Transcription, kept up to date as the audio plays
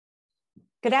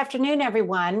Good afternoon,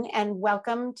 everyone, and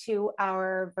welcome to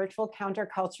our virtual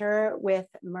counterculture with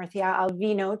Murcia al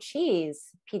Vino cheese,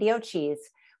 PDO cheese.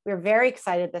 We're very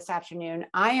excited this afternoon.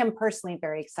 I am personally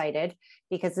very excited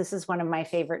because this is one of my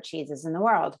favorite cheeses in the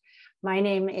world. My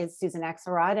name is Susan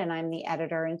Axelrod, and I'm the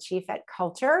editor-in-chief at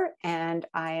Culture, and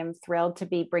I am thrilled to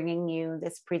be bringing you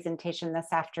this presentation this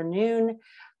afternoon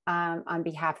on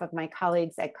behalf of my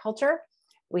colleagues at Culture.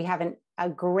 We have a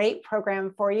great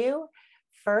program for you.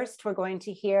 First, we're going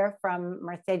to hear from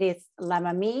Mercedes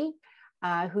Lamami,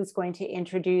 who's going to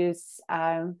introduce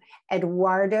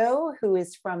Eduardo, who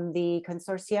is from the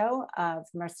Consorcio of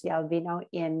Murcia al Vino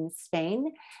in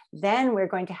Spain. Then we're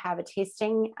going to have a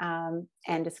tasting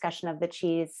and discussion of the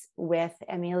cheese with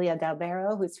Emilia Del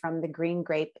Barro, who's from the Green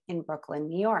Grape in Brooklyn,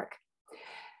 New York.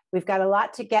 We've got a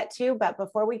lot to get to, but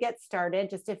before we get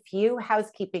started, just a few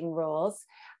housekeeping rules.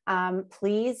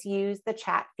 Please use the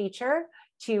chat feature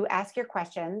to ask your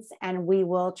questions, and we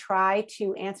will try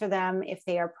to answer them if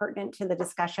they are pertinent to the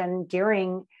discussion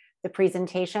during the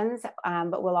presentations,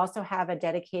 but we'll also have a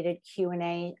dedicated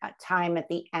Q&A time at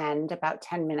the end, about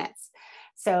 10 minutes.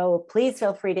 So please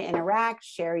feel free to interact,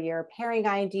 share your pairing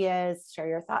ideas, share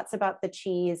your thoughts about the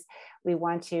cheese. We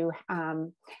want to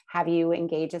have you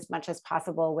engage as much as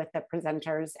possible with the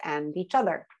presenters and each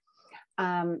other.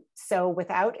 So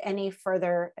without any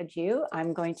further ado,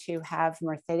 I'm going to have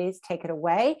Mercedes take it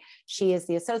away. She is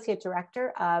the Associate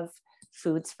Director of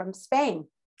Foods from Spain.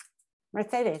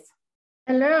 Mercedes.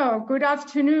 Hello, good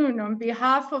afternoon. On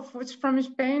behalf of Foods from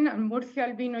Spain and Murcia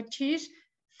al Vino cheese,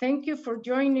 thank you for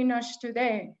joining us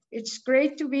today. It's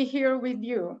great to be here with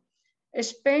you.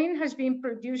 Spain has been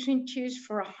producing cheese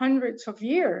for hundreds of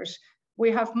years.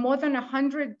 We have more than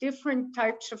 100 different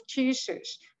types of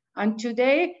cheeses. And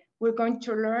today, we're going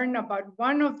to learn about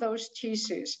one of those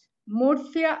cheeses,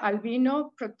 Murcia al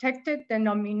Vino Protected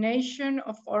Denomination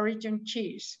of Origin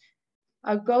cheese,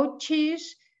 a goat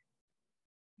cheese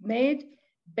made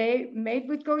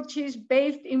with goat cheese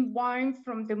bathed in wine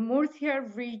from the Murcia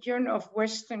region of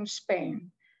Western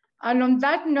Spain. And on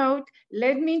that note,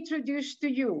 let me introduce to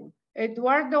you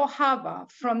Eduardo Java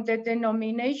from the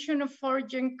Denomination of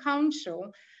Origin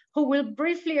Council, who will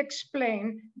briefly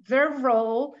explain their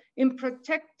role in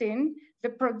protecting the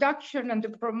production and the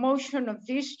promotion of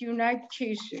these unique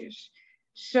cheeses.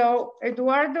 So,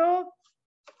 Eduardo,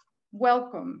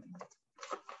 welcome.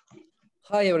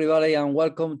 Hi, everybody, and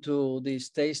welcome to this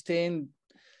tasting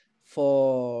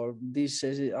for this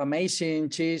amazing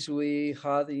cheese we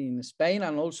had in Spain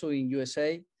and also in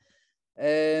USA.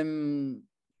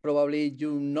 Probably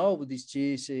you know this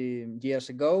cheese years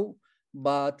ago,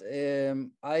 but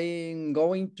I'm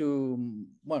going to,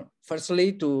 well,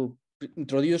 firstly to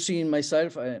introducing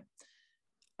myself.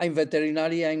 I'm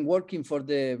veterinary. I'm working for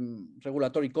the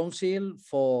Regulatory Council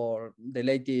for the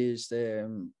latest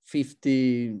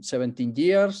 17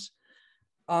 years.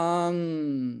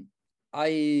 And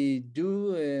I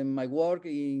do my work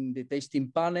in the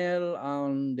tasting panel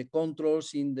and the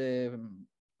controls in the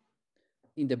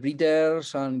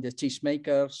breeders and the cheese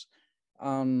makers.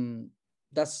 And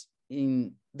that's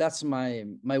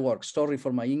my work. Sorry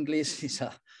for my English, it's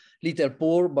a little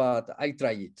poor, but I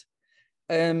try it.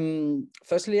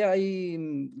 Firstly, I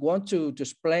want to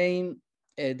explain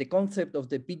the concept of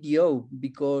the PDO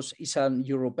because it's an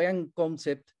European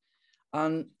concept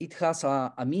and it has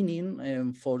a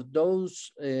meaning for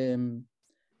those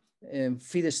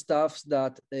feedstuffs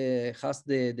that has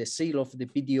the seal of the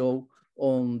PDO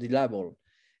on the label.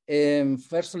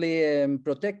 Firstly,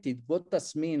 protected. What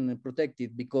does mean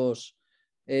protected? Because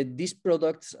these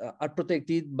products are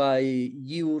protected by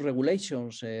EU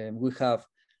regulations. We have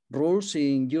rules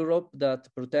in Europe that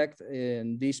protect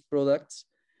these products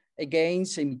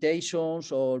against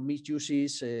imitations or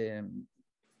misuses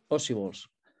possible.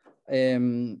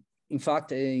 In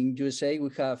fact, in USA, we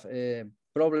have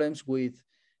problems with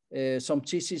some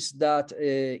cheeses that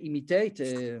imitate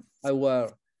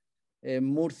our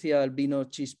Murcia al Vino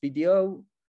cheese PDO,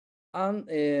 and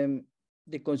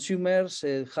the consumers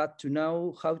had to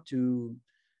know how to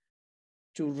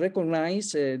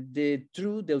recognize the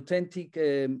authentic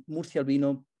Murcia al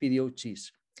Vino PDO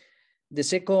cheese. The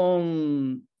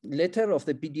second letter of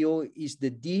the PDO is the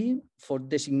D for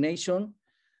designation,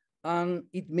 and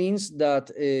it means that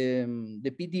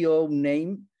the PDO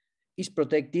name is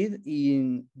protected.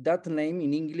 In that name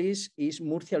in English is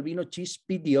Murcia al Vino cheese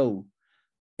PDO.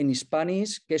 In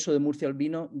Spanish, queso de Murcia al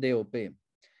Vino DOP.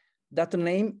 That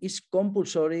name is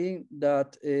compulsory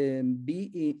that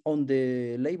be on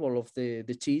the label of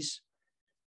the cheese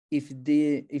if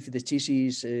the cheese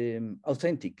is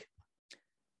authentic.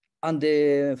 And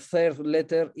the third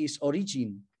letter is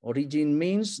origin. Origin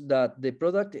means that the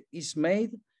product is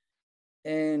made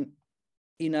and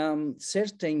in a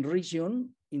certain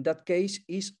region. In that case,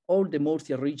 is all the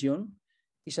Murcia region.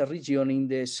 It's a region in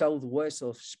the southwest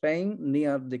of Spain,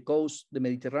 near the coast, the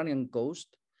Mediterranean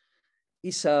coast.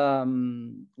 It's a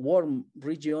warm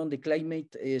region. The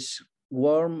climate is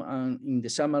warm and in the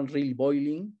summer really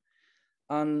boiling,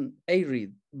 and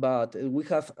arid, but we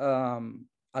have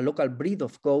a local breed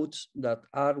of goats that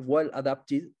are well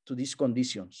adapted to these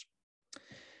conditions.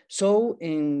 So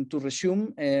to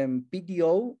resume,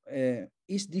 PDO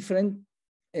is different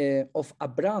of a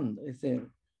brand.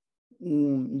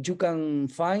 You can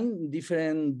find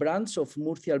different brands of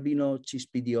Murcia Vino cheese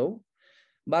PDO,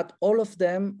 but all of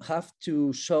them have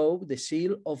to show the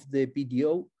seal of the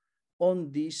PDO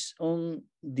on this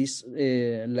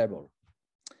level.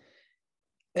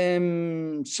 I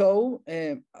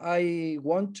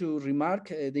want to remark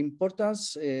the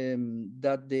importance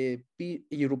that the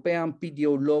European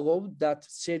PDO logo, that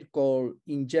circle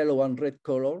in yellow and red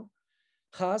color,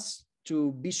 has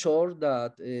to be sure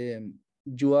that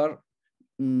you are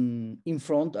in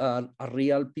front of a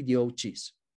real PDO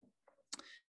cheese.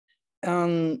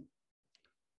 And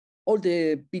all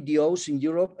the PDOs in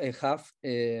Europe have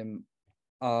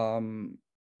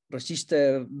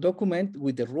registered document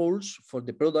with the rules for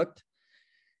the product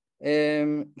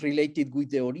related with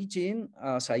the origin,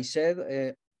 as I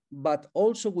said, but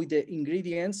also with the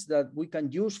ingredients that we can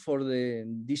use for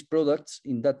these products.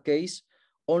 In that case,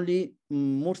 only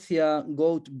Murcia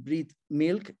goat breed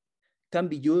milk can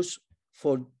be used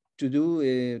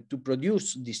to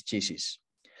produce these cheeses.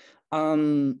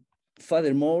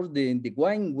 Furthermore, the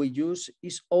wine we use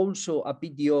is also a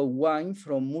PDO wine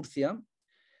from Murcia.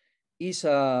 Is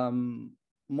a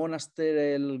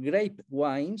monasteral grape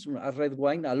wines, a red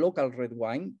wine, a local red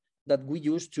wine that we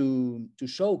use to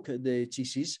soak the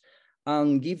cheeses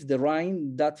and give the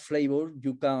wine that flavor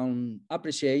you can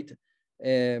appreciate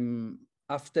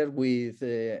after with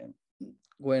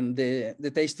when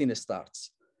the tasting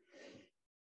starts.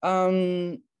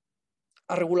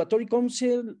 A regulatory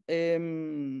council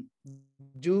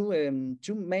do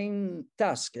two main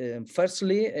tasks.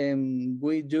 Firstly,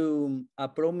 we do a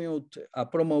promote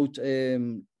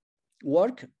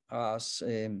work as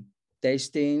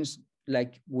tastings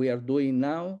like we are doing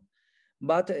now,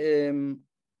 but the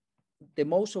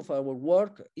most of our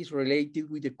work is related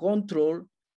with the control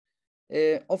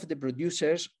of the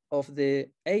producers, of the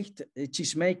 8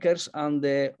 cheesemakers and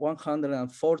the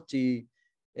 140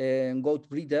 goat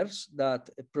breeders that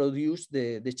produce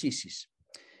the cheeses.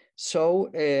 So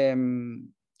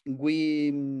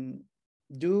we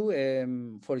do,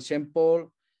 for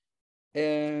example,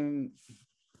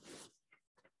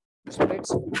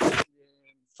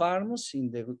 farms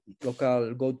in the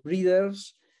local goat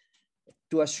breeders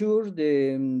to assure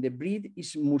the breed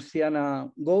is Murciana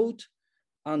goat,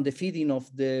 and the feeding of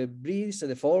the breeds,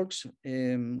 the forks,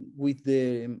 with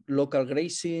the local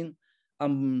grazing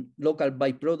and local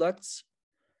byproducts,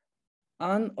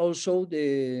 and also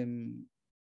the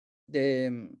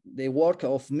work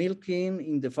of milking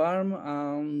in the farm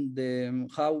and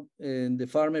how the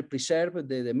farmer preserve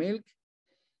the milk.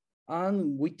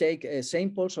 And we take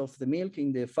samples of the milk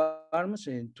in the farms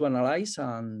to analyze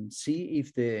and see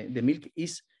if the milk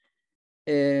is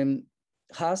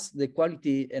has the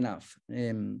quality enough.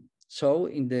 So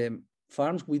in the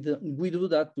farms, we do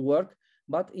that work,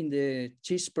 but in the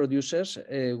cheese producers,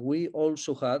 we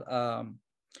also had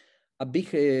a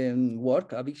big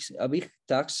work, a big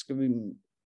task,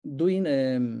 doing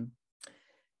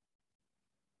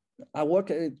a work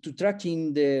to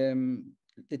tracking the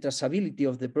traceability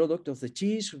of the product of the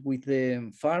cheese with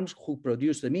the farms who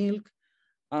produce the milk,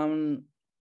 and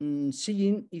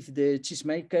seeing if the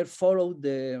cheesemaker followed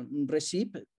the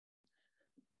recipe.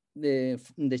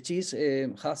 The cheese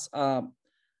has a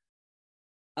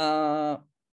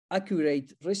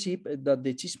accurate recipe that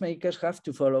the cheesemakers have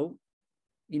to follow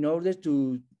in order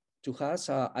to have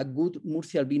a good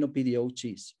Murcia Vino PDO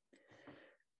cheese.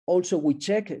 Also, we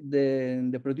check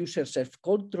the producer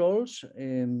self-controls.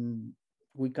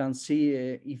 We can see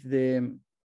if the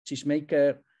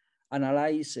cheesemaker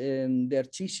analyze their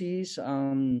cheeses.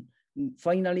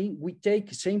 Finally, we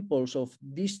take samples of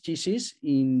these cheeses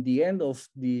in the end of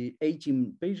the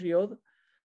aging period,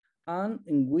 and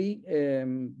we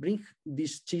bring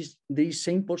these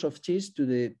samples of cheese to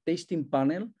the tasting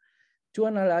panel to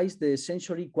analyze the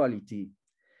sensory quality.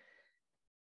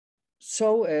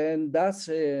 So that's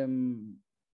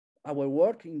our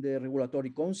work in the Regulatory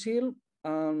Council.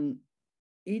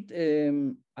 It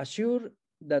assures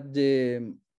that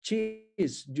the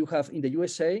cheese you have in the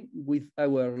USA with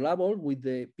our label, with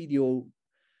the PDO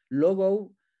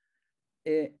logo,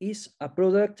 is a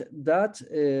product that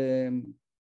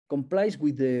complies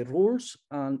with the rules,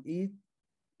 and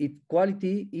its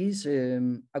quality is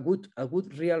a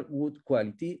good real wood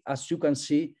quality, as you can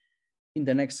see in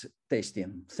the next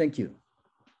tasting. Thank you.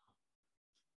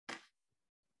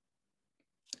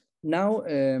 Now,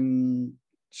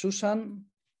 Susan.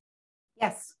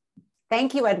 Yes,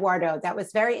 thank you, Eduardo. That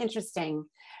was very interesting.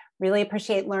 Really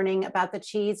appreciate learning about the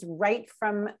cheese right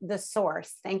from the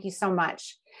source. Thank you so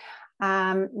much.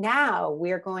 Now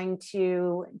we're going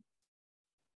to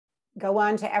go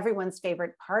on to everyone's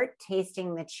favorite part,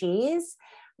 tasting the cheese,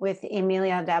 with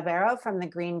Emilia D'Albero from the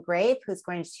Green Grape, who's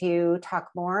going to talk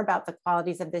more about the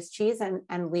qualities of this cheese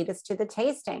and lead us to the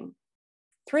tasting,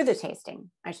 through the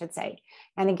tasting, I should say.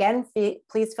 And again,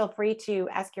 please feel free to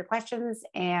ask your questions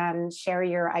and share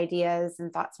your ideas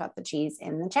and thoughts about the cheese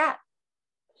in the chat.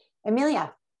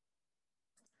 Emilia.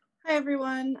 Hi,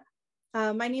 everyone.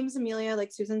 My name is Emilia,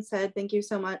 like Susan said. Thank you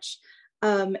so much.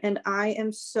 And I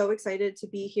am so excited to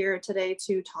be here today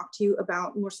to talk to you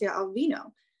about Murcia al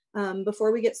Vino.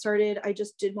 Before we get started, I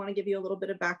just did want to give you a little bit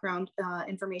of background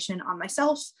information on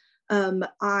myself.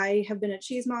 I have been a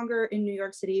cheesemonger in New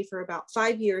York City for about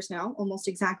 5 years now, almost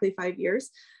exactly 5 years.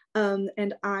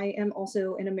 And I am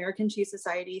also an American Cheese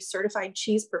Society certified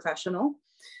cheese professional.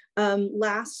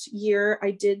 Last year,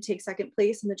 I did take second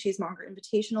place in the Cheesemonger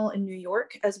Invitational in New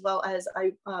York, as well as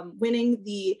winning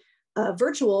the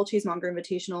virtual Cheesemonger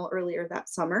Invitational earlier that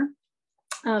summer.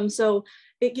 So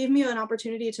it gave me an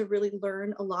opportunity to really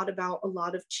learn a lot about a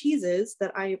lot of cheeses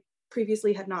that I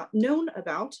previously had not known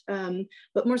about,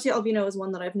 but Murcia al Vino is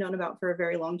one that I've known about for a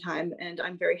very long time, and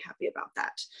I'm very happy about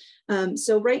that.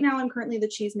 So right now I'm currently the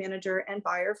cheese manager and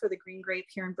buyer for the Green Grape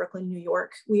here in Brooklyn, New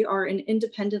York. We are an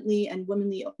independently and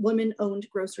women-owned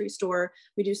grocery store.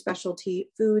 We do specialty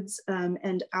foods,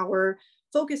 and our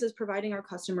focus is providing our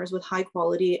customers with high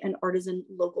quality and artisan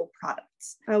local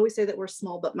products. I always say that we're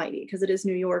small but mighty, because it is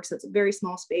New York, so it's a very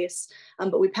small space,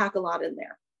 but we pack a lot in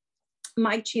there.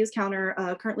 My cheese counter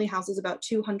currently houses about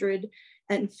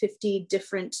 250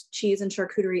 different cheese and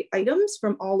charcuterie items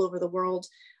from all over the world.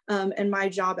 And my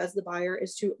job as the buyer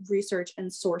is to research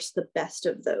and source the best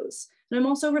of those. And I'm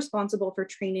also responsible for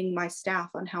training my staff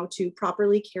on how to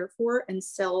properly care for and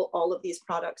sell all of these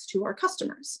products to our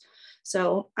customers.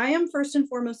 So I am first and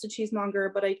foremost a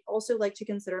cheesemonger, but I also like to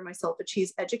consider myself a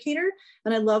cheese educator.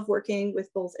 And I love working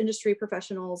with both industry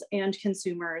professionals and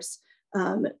consumers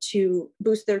to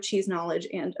boost their cheese knowledge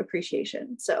and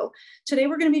appreciation. So today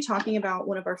we're going to be talking about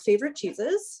one of our favorite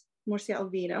cheeses, Murcia al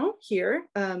Vino here.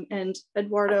 And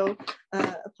Eduardo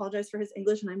apologized for his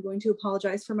English, and I'm going to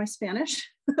apologize for my Spanish.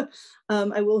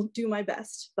 I will do my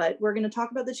best, but we're going to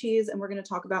talk about the cheese, and we're going to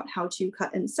talk about how to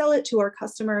cut and sell it to our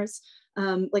customers.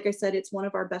 Like I said, it's one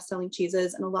of our best-selling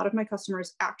cheeses, and a lot of my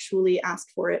customers actually ask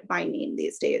for it by name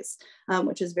these days,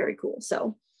 which is very cool.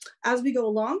 So as we go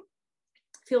along,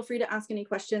 feel free to ask any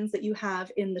questions that you have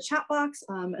in the chat box,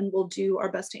 and we'll do our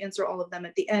best to answer all of them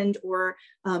at the end or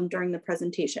during the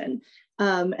presentation.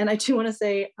 And I do want to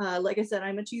say, like I said,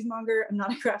 I'm a cheesemonger. I'm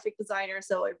not a graphic designer,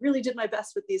 so I really did my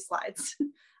best with these slides.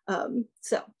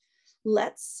 So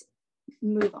let's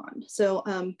move on. So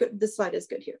this slide is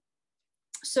good here.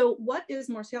 So what is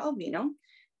Murcia al Vino,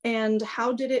 and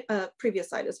how did it,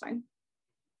 previous slide is fine.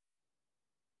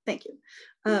 Thank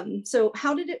you. So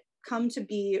how did it come to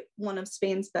be one of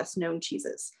Spain's best known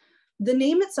cheeses? The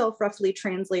name itself roughly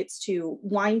translates to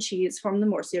wine cheese from the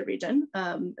Murcia region.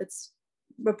 It's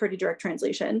a pretty direct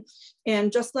translation.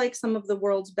 And just like some of the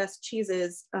world's best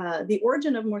cheeses, the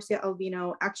origin of Murcia al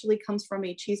Vino actually comes from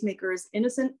a cheesemaker's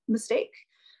innocent mistake.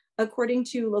 According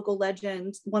to local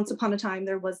legend, once upon a time,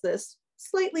 there was this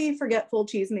slightly forgetful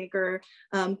cheesemaker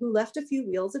who left a few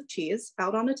wheels of cheese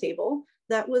out on a table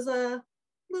that was a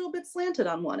little bit slanted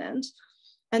on one end.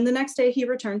 And the next day he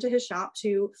returned to his shop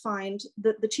to find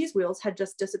that the cheese wheels had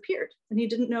just disappeared, and he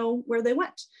didn't know where they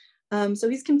went. So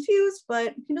he's confused,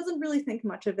 but he doesn't really think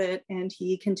much of it, and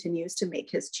he continues to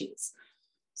make his cheese.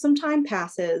 Some time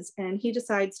passes, and he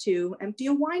decides to empty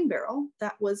a wine barrel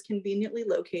that was conveniently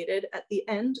located at the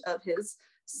end of his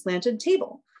slanted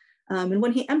table. And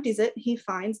when he empties it, he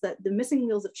finds that the missing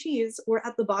wheels of cheese were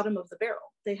at the bottom of the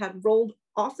barrel. They had rolled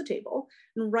off the table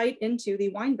and right into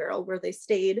the wine barrel, where they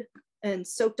stayed and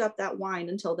soaked up that wine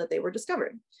until that they were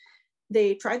discovered.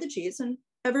 They tried the cheese, and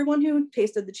everyone who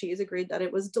tasted the cheese agreed that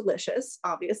it was delicious,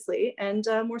 obviously, and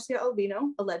Murcia al Vino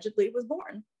allegedly was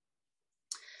born.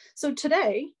 So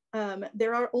today,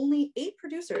 there are only 8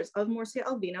 producers of Murcia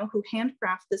al Vino who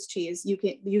handcraft this cheese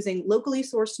using locally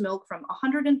sourced milk from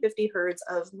 150 herds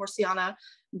of Murciana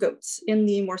goats in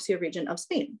the Murcia region of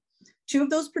Spain. 2 of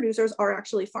those producers are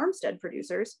actually farmstead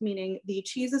producers, meaning the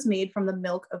cheese is made from the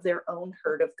milk of their own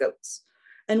herd of goats.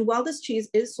 And while this cheese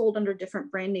is sold under different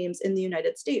brand names in the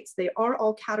United States, they are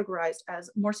all categorized as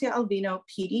Murcia al Vino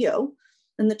PDO,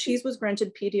 and the cheese was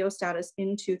granted PDO status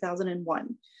in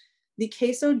 2001. The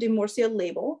Queso de Murcia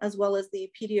label, as well as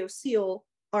the PDO seal,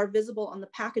 are visible on the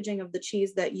packaging of the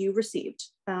cheese that you received.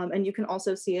 And you can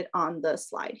also see it on the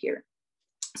slide here.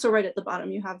 So right at the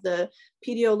bottom, you have the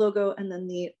PDO logo and then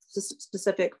the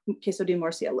specific Queso de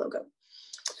Murcia logo.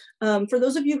 For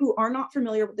those of you who are not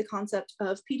familiar with the concept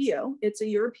of PDO, it's a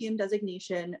European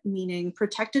designation, meaning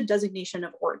protected designation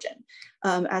of origin,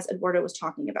 as Eduardo was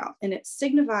talking about. And it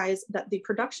signifies that the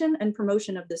production and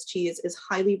promotion of this cheese is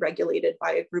highly regulated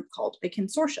by a group called a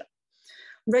consortium.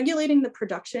 Regulating the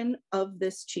production of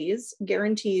this cheese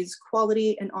guarantees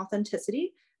quality and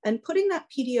authenticity, and putting that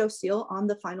PDO seal on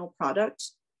the final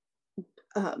product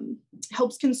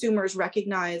helps consumers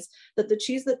recognize that the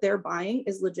cheese that they're buying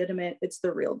is legitimate, it's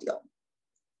the real deal.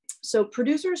 So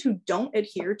producers who don't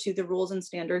adhere to the rules and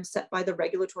standards set by the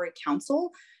regulatory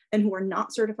council and who are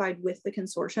not certified with the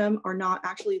consortium are not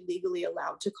actually legally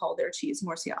allowed to call their cheese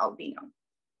Murcia al Vino.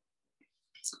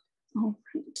 All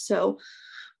right, so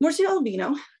Murcia al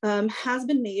Vino has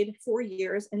been made for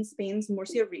years in Spain's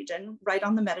Murcia region, right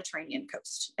on the Mediterranean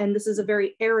coast. And this is a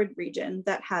very arid region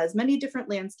that has many different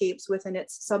landscapes within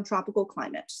its subtropical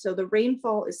climate. So the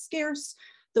rainfall is scarce,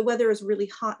 the weather is really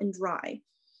hot and dry.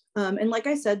 And like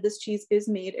I said, this cheese is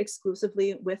made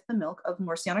exclusively with the milk of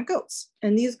Murciana goats.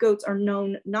 And these goats are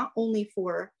known not only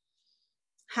for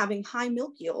having high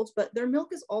milk yields, but their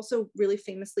milk is also really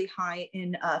famously high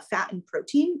in fat and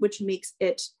protein, which makes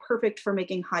it perfect for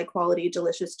making high quality,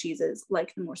 delicious cheeses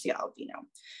like the Murcia al Vino.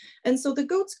 And so the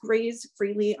goats graze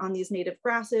freely on these native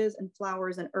grasses and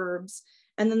flowers and herbs.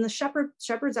 And then the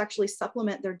shepherds actually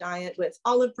supplement their diet with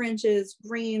olive branches,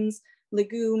 grains,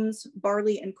 legumes,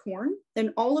 barley, and corn.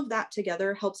 And all of that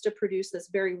together helps to produce this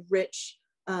very rich,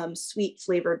 sweet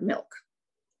flavored milk.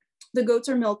 The goats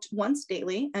are milked once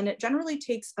daily, and it generally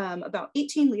takes about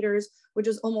 18 liters, which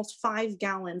is almost 5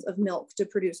 gallons of milk to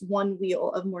produce 1 wheel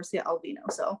of Murcia al Vino.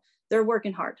 So they're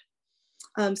working hard.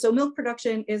 So milk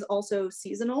production is also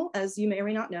seasonal, as you may or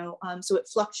may not know, so it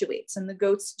fluctuates, and the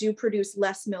goats do produce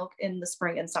less milk in the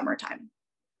spring and summertime.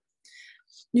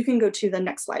 You can go to the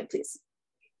next slide, please.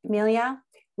 Amelia,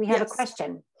 we have Yes. a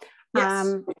question.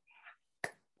 Yes.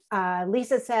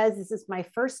 Lisa says, this is my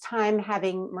first time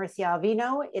having Murcia al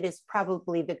Vino. It is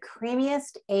probably the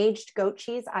creamiest aged goat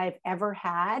cheese I've ever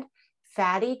had.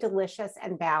 Fatty, delicious,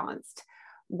 and balanced.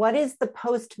 What is the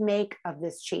post-make of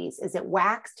this cheese? Is it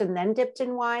waxed and then dipped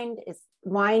in wine? Is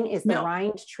the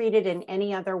rind treated in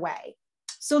any other way?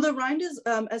 So the rind is,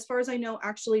 as far as I know,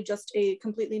 actually just a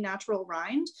completely natural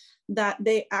rind that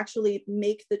they actually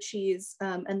make the cheese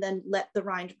and then let the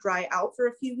rind dry out for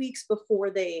a few weeks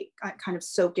before they kind of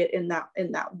soak it in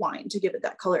that wine to give it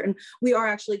that color. And we are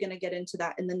actually going to get into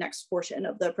that in the next portion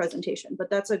of the presentation, but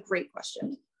that's a great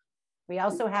question. We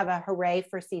also have a hooray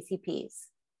for CCPs.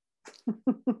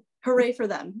 Hooray for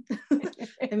them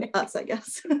and us, I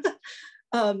guess.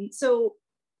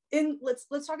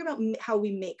 Let's talk about how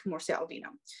we make Murcia al Vino.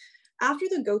 After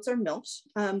the goats are milked,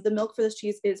 the milk for this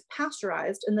cheese is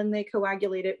pasteurized, and then they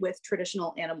coagulate it with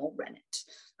traditional animal rennet.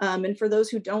 And for those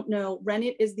who don't know,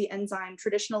 rennet is the enzyme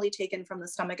traditionally taken from the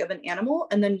stomach of an animal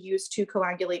and then used to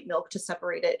coagulate milk to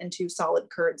separate it into solid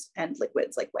curds and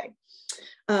liquids like whey.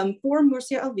 For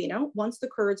Murcia al Vino, once the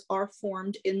curds are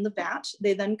formed in the vat,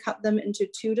 they then cut them into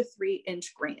 2 to 3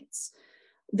 inch grains.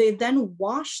 They then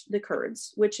wash the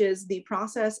curds, which is the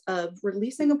process of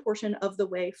releasing a portion of the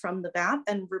whey from the vat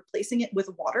and replacing it with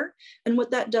water. And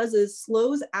what that does is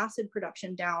slows acid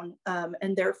production down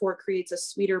and therefore creates a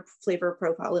sweeter flavor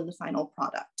profile in the final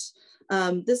product.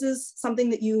 This is something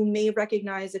that you may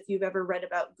recognize if you've ever read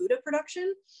about Gouda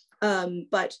production,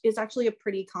 but it's actually a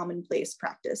pretty commonplace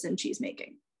practice in cheese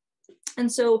making. And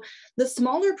so the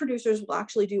smaller producers will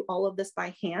actually do all of this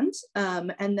by hand.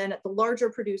 And then at the larger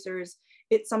producers,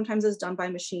 it sometimes is done by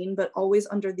machine, but always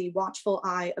under the watchful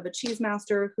eye of a cheese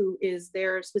master who is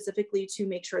there specifically to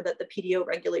make sure that the PDO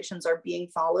regulations are being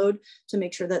followed to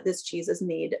make sure that this cheese is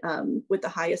made with the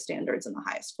highest standards and the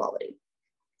highest quality.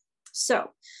 So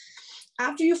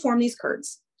after you form these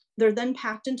curds, they're then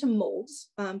packed into molds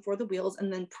for the wheels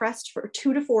and then pressed for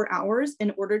 2 to 4 hours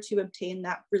in order to obtain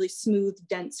that really smooth,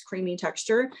 dense, creamy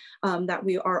texture that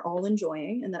we are all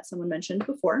enjoying and that someone mentioned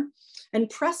before. And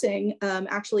pressing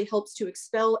actually helps to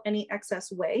expel any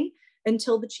excess whey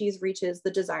until the cheese reaches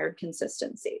the desired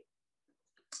consistency.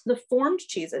 The formed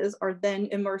cheeses are then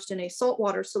immersed in a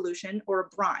saltwater solution or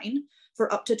a brine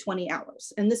for up to 20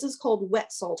 hours. And this is called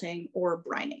wet salting or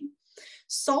brining.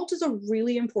 Salt is a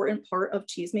really important part of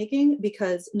cheese making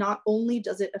because not only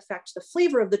does it affect the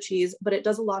flavor of the cheese, but it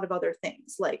does a lot of other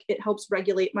things. Like it helps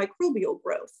regulate microbial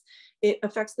growth. It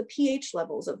affects the pH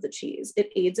levels of the cheese.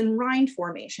 It aids in rind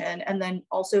formation and then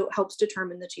also helps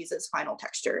determine the cheese's final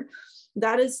texture.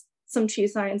 That is some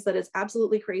cheese science that is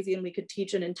absolutely crazy, and we could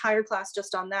teach an entire class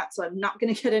just on that, so I'm not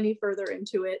going to get any further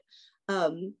into it.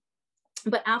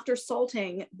 But after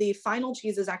salting, the final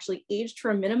cheese is actually aged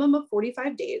for a minimum of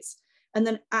 45 days. And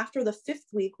then after the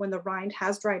 5th week, when the rind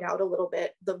has dried out a little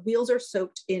bit, the wheels are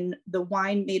soaked in the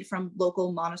wine made from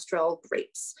local Monastrell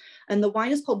grapes. And the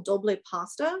wine is called doble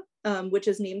pasta, which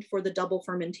is named for the double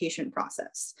fermentation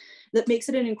process. That makes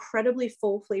it an incredibly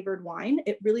full flavored wine.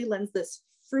 It really lends this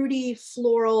fruity,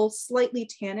 floral, slightly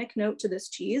tannic note to this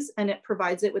cheese, and it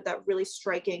provides it with that really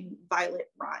striking violet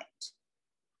rind.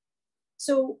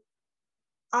 So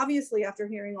obviously, after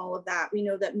hearing all of that, we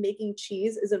know that making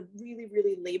cheese is a really,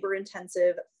 really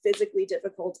labor-intensive, physically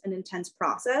difficult and intense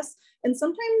process. And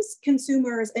sometimes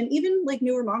consumers and even like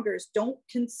newer mongers don't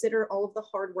consider all of the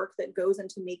hard work that goes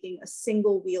into making a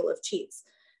single wheel of cheese.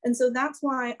 And so that's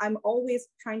why I'm always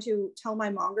trying to tell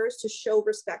my mongers to show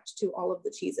respect to all of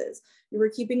the cheeses. We're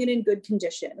keeping it in good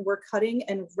condition. We're cutting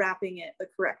and wrapping it the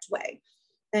correct way.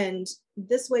 And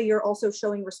this way you're also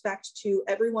showing respect to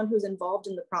everyone who's involved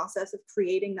in the process of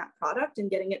creating that product and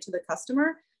getting it to the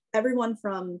customer, everyone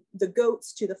from the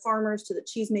goats to the farmers to the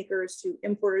cheesemakers to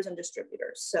importers and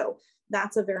distributors. So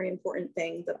that's a very important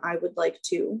thing that I would like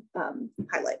to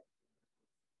highlight.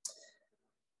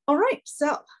 All right,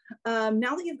 so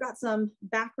now that you've got some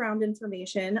background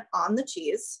information on the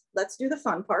cheese, let's do the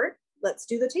fun part. Let's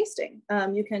do the tasting.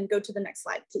 You can go to the next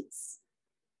slide, please.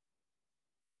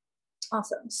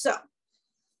 Awesome. So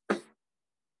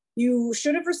you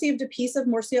should have received a piece of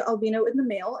Murcia al Vino in the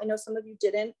mail. I know some of you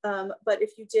didn't, but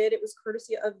if you did, it was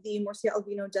courtesy of the Murcia al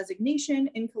Vino designation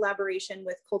in collaboration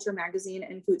with Culture Magazine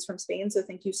and Foods from Spain. So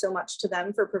thank you so much to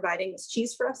them for providing this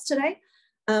cheese for us today.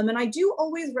 And I do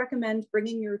always recommend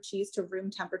bringing your cheese to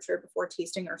room temperature before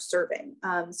tasting or serving.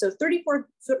 So 30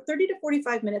 to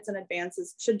 45 minutes in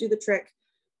advance should do the trick.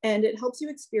 And it helps you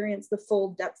experience the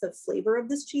full depth of flavor of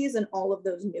this cheese and all of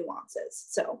those nuances.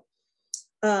 So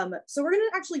we're gonna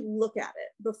actually look at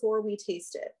it before we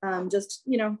taste it. Just,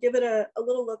 you know, give it a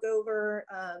little look over,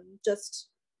 just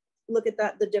look at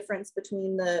the difference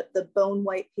between the bone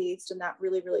white paste and that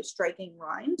really, really striking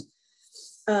rind.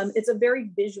 It's a very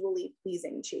visually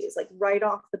pleasing cheese. Like right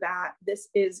off the bat, this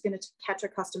is gonna catch a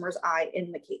customer's eye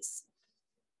in the case.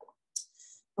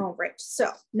 All right, so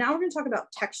now we're gonna talk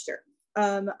about texture.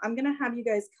 I'm gonna have you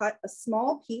guys cut a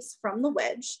small piece from the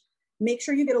wedge. Make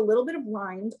sure you get a little bit of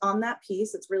rind on that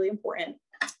piece. It's really important.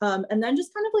 And then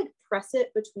just kind of like press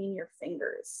it between your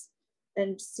fingers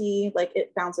and see like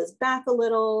it bounces back a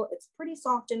little. It's pretty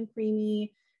soft and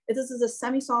creamy. This is a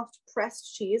semi-soft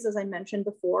pressed cheese, as I mentioned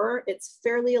before. It's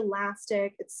fairly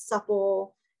elastic, it's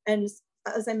supple. And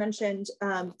as I mentioned,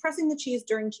 pressing the cheese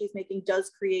during cheese making does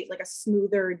create like a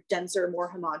smoother, denser, more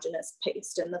homogeneous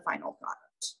paste in the final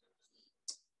product.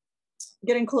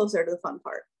 Getting closer to the fun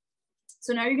part.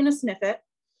 So now you're gonna sniff it,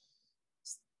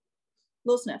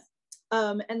 little sniff.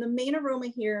 And the main aroma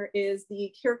here is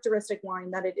the characteristic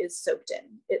wine that it is soaked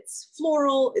in. It's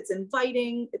floral, it's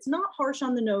inviting. It's not harsh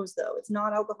on the nose though. It's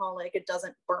not alcoholic, it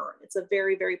doesn't burn. It's a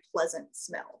very, very pleasant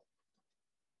smell.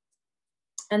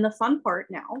 And the fun part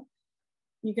now,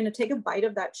 you're gonna take a bite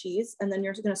of that cheese and then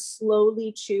you're gonna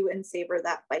slowly chew and savor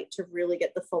that bite to really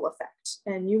get the full effect.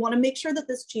 And you wanna make sure that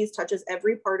this cheese touches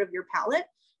every part of your palate.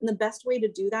 And the best way to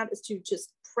do that is to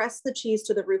just press the cheese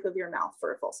to the roof of your mouth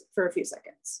for a few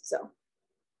seconds. So.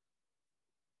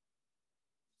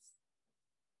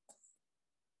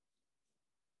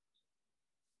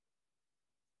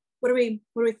 What are we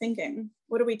thinking?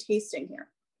 What are we tasting here?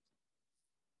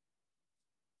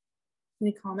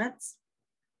 Any comments?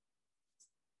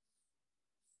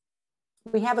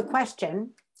 We have a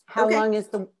question. How long is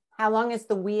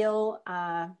the wheel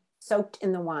soaked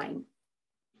in the wine?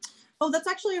 Oh, that's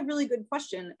actually a really good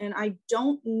question. And I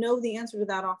don't know the answer to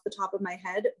that off the top of my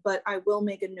head, but I will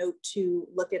make a note to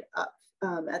look it up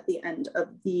at the end of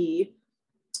the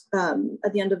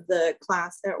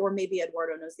class, or maybe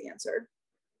Eduardo knows the answer.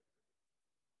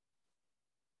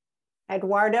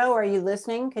 Eduardo, are you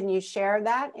listening? Can you share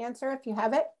that answer if you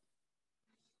have it?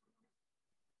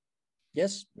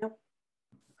 Yes. Nope.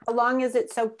 How long is it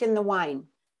soaked in the wine?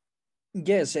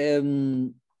 Yes,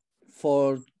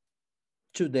 for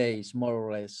 2 days, more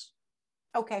or less.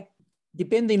 Okay.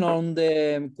 Depending on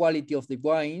the quality of the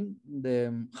wine,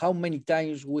 how many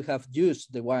times we have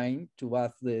used the wine to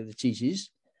bath the cheeses.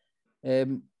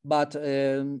 But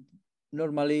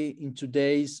normally in 2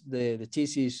 days, the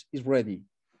cheese is ready.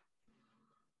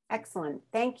 Excellent,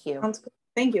 thank you. Sounds good.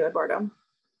 Thank you, Eduardo.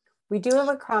 We do have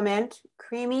a comment,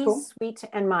 creamy, Cool. sweet,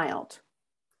 and mild.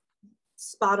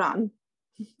 Spot on.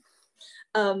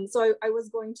 So I was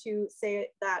going to say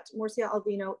that Murcia al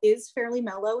Vino is fairly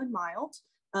mellow and mild.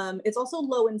 It's also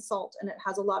low in salt, and it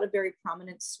has a lot of very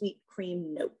prominent sweet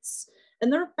cream notes.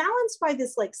 And they're balanced by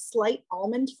this like slight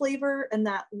almond flavor and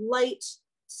that light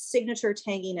signature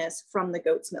tanginess from the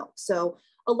goat's milk. So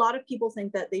a lot of people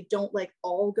think that they don't like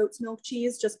all goat's milk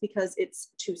cheese just because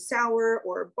it's too sour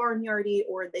or barnyardy,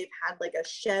 or they've had like a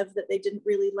chev that they didn't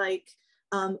really like.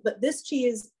 But this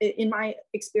cheese, in my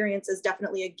experience, is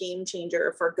definitely a game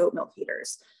changer for goat milk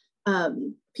eaters.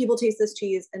 People taste this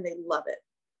cheese and they love it.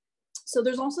 So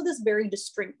there's also this very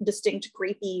distinct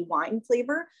grapey wine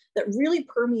flavor that really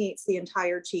permeates the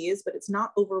entire cheese, but it's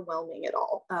not overwhelming at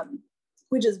all,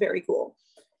 which is very cool.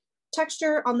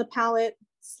 Texture on the palate,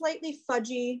 slightly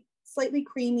fudgy, slightly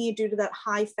creamy due to that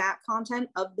high fat content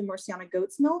of the Murciana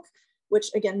goat's milk, which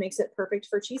again makes it perfect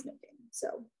for cheese making.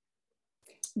 So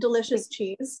delicious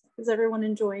cheese. Is everyone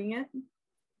enjoying it?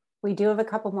 We do have a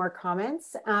couple more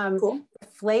comments. Cool. The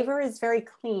flavor is very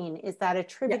clean. Is that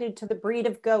attributed to the breed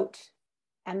of goat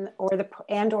or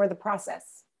the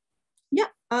process? Yeah,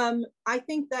 I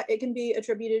think that it can be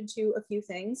attributed to a few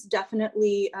things.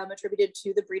 Definitely attributed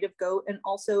to the breed of goat and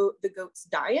also the goat's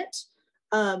diet.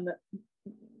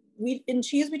 In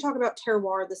cheese, we talk about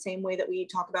terroir the same way that we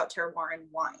talk about terroir in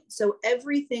wine. So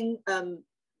everything,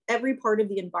 every part of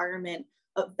the environment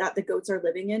that the goats are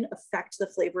living in affect the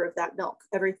flavor of that milk.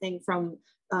 Everything from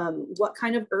what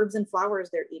kind of herbs and flowers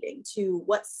they're eating, to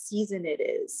what season it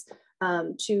is,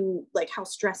 to like how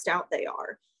stressed out they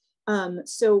are.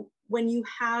 So when you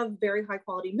have very high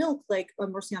quality milk, like a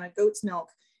Murciana goat's milk,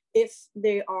 if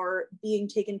they are being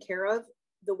taken care of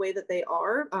the way that they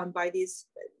are by these,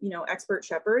 expert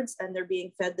shepherds, and they're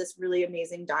being fed this really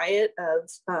amazing diet of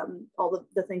all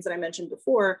the things that I mentioned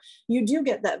before, you do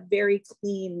get that very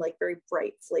clean, like very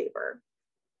bright flavor.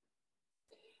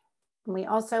 We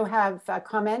also have a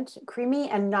comment, creamy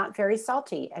and not very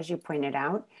salty, as you pointed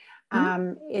out.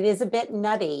 It is a bit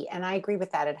nutty, and I agree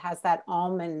with that. It has that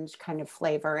almond kind of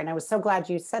flavor. And I was so glad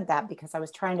you said that, because I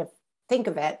was trying to think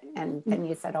of it, and then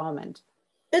you said almond.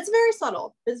 It's very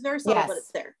subtle. It's very subtle, yes. But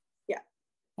it's there. Yeah.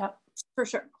 Yep. For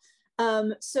sure.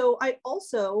 So I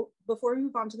also, before we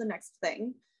move on to the next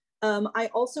thing, I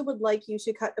also would like you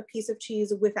to cut a piece of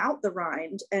cheese without the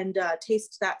rind and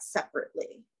taste that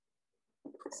separately.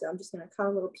 So I'm just going to cut a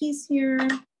little piece here.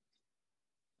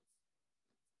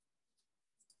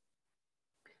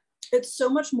 It's so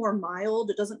much more mild.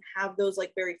 It doesn't have those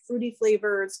like very fruity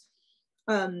flavors.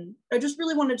 I just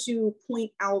really wanted to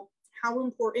point out how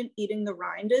important eating the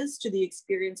rind is to the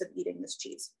experience of eating this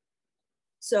cheese.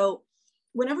 So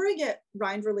whenever I get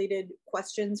rind related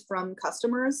questions from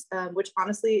customers, which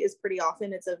honestly is pretty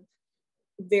often, it's a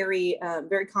very,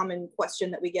 very common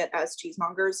question that we get as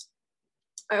cheesemongers.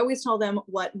 I always tell them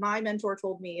what my mentor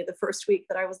told me the first week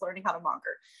that I was learning how to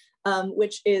monger,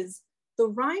 which is the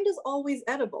rind is always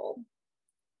edible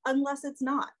unless it's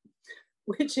not,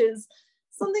 which is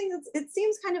something it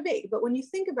seems kind of vague, but when you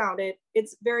think about it,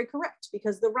 it's very correct,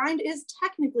 because the rind is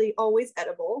technically always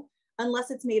edible unless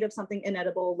it's made of something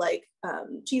inedible like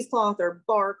cheesecloth or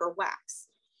bark or wax.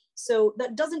 So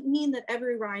that doesn't mean that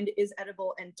every rind is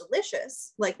edible and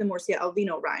delicious, like the Murcia al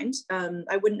Vino rind.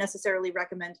 I wouldn't necessarily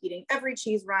recommend eating every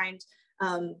cheese rind,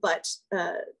 but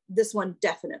this one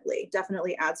definitely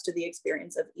adds to the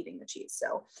experience of eating the cheese.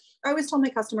 So I always tell my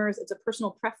customers it's a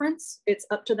personal preference. It's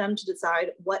up to them to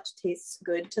decide what tastes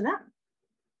good to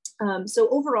them. So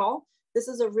overall, this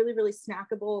is a really, really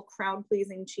snackable,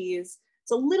 crowd-pleasing cheese.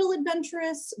 It's a little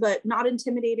adventurous, but not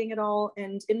intimidating at all.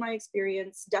 And in my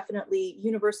experience, definitely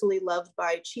universally loved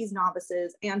by cheese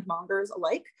novices and mongers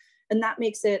alike. And that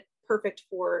makes it perfect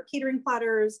for catering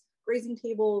platters, grazing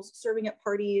tables, serving at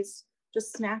parties,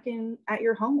 just snacking at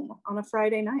your home on a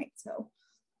Friday night. So,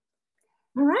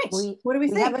 all right, what do we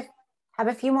think? Have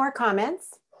a few more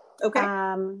comments. Okay.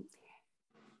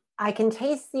 I can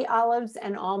taste the olives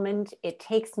and almond. It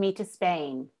takes me to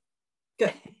Spain.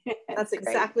 Good. That's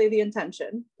exactly the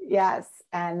intention. Yes.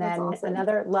 And then awesome.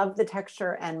 Another, love the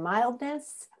texture and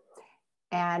mildness.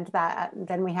 And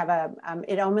then we have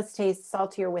it almost tastes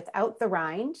saltier without the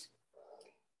rind.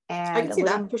 And I can see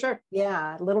that for sure.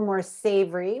 Yeah, a little more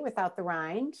savory without the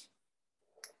rind.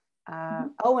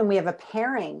 And we have a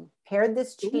pairing. Paired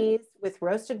this cheese with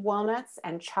roasted walnuts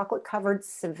and chocolate covered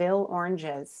Seville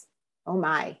oranges. Oh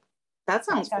my. That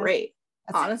sounds great.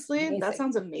 Honestly, amazing. That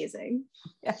sounds amazing.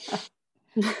 Yeah.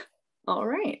 All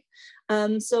right.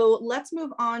 So let's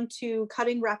move on to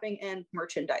cutting, wrapping, and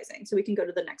merchandising. So we can go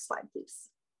to the next slide, please.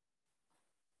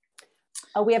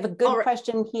 Oh, we have a good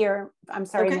question here. I'm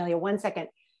sorry, Okay. Amelia, 1 second.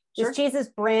 Sure. This cheese is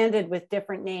branded with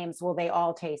different names. Will they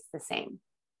all taste the same?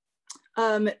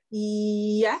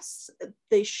 Yes,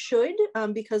 they should,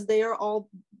 because they are all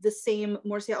the same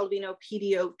Murcia al Vino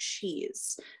PDO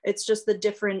cheese. It's just the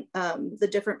different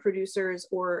producers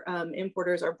or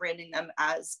importers are branding them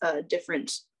as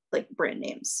different like brand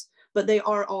names, but they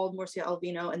are all Murcia al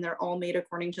Vino, and they're all made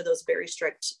according to those very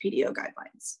strict PDO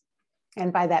guidelines.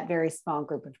 And by that very small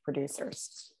group of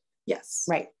producers. Yes.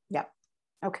 Right. Yep.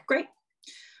 Okay. Great.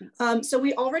 So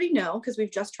we already know, because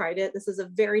we've just tried it, this is a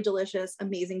very delicious,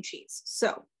 amazing cheese.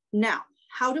 So now,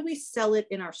 how do we sell it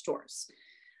in our stores?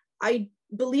 I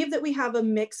believe that we have a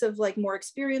mix of like more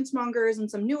experienced mongers and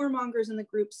some newer mongers in the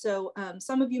group. So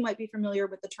some of you might be familiar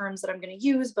with the terms that I'm going to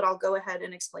use, but I'll go ahead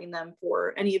and explain them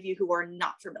for any of you who are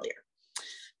not familiar.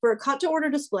 For a cut to order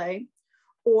display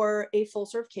or a full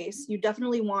serve case, you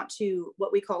definitely want to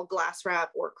what we call glass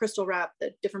wrap or crystal wrap.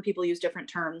 That different people use different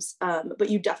terms, but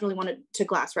you definitely want to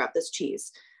glass wrap this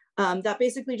cheese. That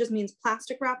basically just means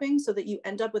plastic wrapping so that you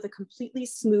end up with a completely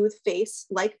smooth face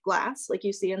like glass, like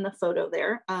you see in the photo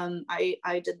there.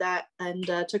 I did that and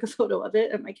took a photo of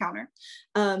it at my counter.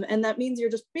 And that means you're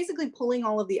just basically pulling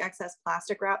all of the excess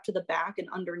plastic wrap to the back and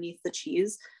underneath the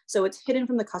cheese. So it's hidden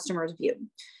from the customer's view,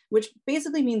 which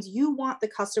basically means you want the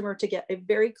customer to get a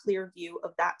very clear view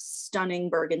of that stunning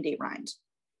burgundy rind.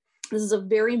 This is a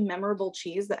very memorable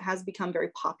cheese that has become very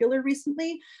popular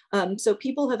recently. So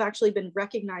people have actually been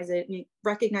recognizing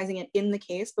it in the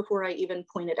case before I even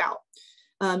point it out.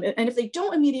 And if they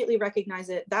don't immediately recognize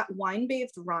it, that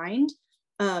wine-bathed rind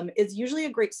is usually a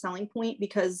great selling point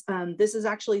because this is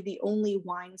actually the only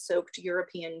wine-soaked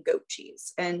European goat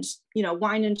cheese. And you know,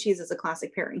 wine and cheese is a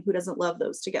classic pairing. Who doesn't love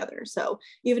those together? So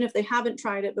even if they haven't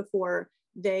tried it before,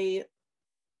 they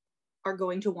are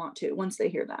going to want to once they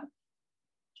hear that.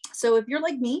 So if you're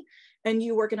like me and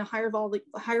you work in a higher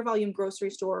volume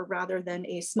grocery store rather than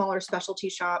a smaller specialty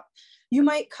shop, you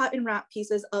might cut and wrap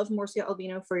pieces of Murcia al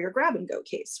Vino for your grab and go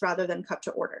case rather than cut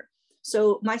to order.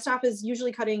 So my staff is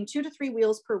usually cutting 2 to 3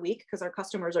 wheels per week because our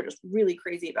customers are just really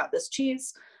crazy about this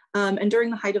cheese. And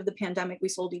during the height of the pandemic, we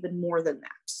sold even more than that.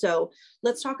 So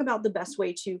let's talk about the best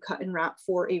way to cut and wrap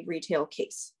for a retail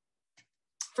case.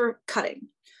 For cutting,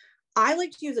 I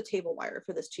like to use a table wire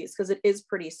for this cheese because it is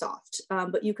pretty soft,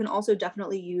 but you can also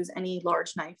definitely use any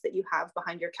large knife that you have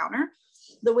behind your counter.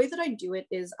 The way that I do it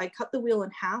is I cut the wheel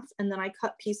in half and then I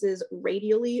cut pieces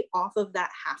radially off of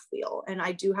that half wheel. And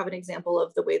I do have an example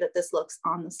of the way that this looks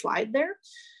on the slide there.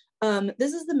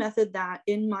 This is the method that,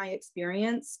 in my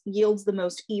experience, yields the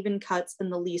most even cuts and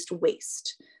the least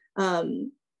waste.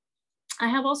 I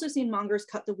have also seen mongers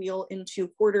cut the wheel into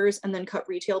quarters and then cut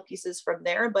retail pieces from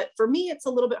there. But for me, it's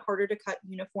a little bit harder to cut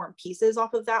uniform pieces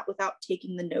off of that without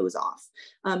taking the nose off.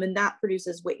 And that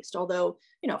produces waste. Although,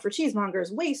 you know, for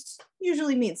cheesemongers, waste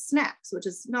usually means snacks, which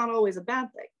is not always a bad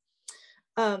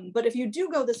thing. But if you do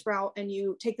go this route and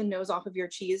you take the nose off of your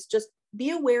cheese, just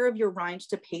be aware of your rind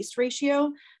to paste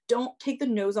ratio. Don't take the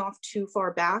nose off too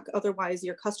far back. Otherwise,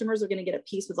 your customers are going to get a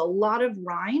piece with a lot of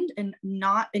rind and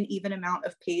not an even amount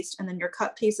of paste. And then your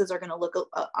cut pieces are going to look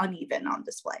uneven on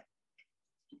display.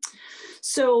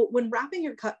 So when wrapping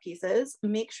your cut pieces,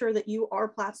 make sure that you are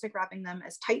plastic wrapping them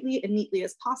as tightly and neatly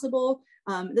as possible.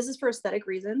 This is for aesthetic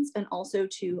reasons and also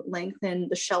to lengthen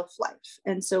the shelf life.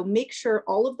 And so make sure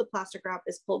all of the plastic wrap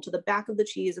is pulled to the back of the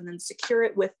cheese and then secure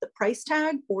it with the price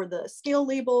tag or the scale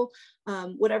label,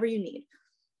 whatever you need.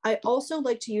 I also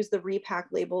like to use the repack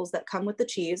labels that come with the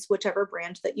cheese, whichever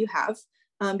brand that you have,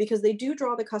 because they do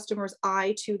draw the customer's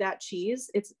eye to that cheese.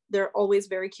 They're always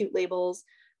very cute labels.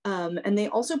 And they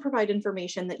also provide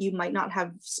information that you might not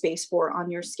have space for on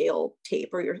your scale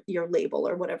tape or your label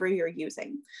or whatever you're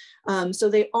using. So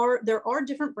there are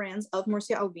different brands of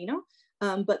Murcia al Vino,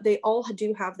 but they all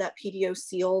do have that PDO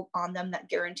seal on them that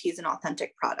guarantees an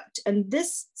authentic product. And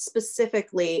this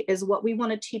specifically is what we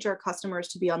want to teach our customers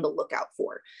to be on the lookout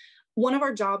for. One of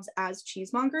our jobs as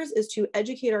cheesemongers is to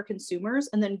educate our consumers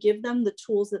and then give them the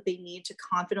tools that they need to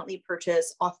confidently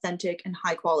purchase authentic and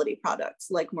high quality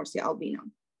products like Murcia al Vino.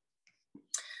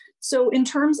 So in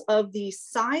terms of the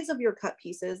size of your cut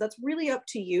pieces, that's really up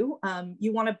to you.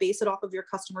 You want to base it off of your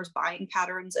customers' buying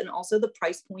patterns and also the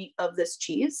price point of this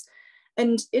cheese.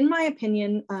 And in my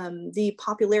opinion, the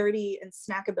popularity and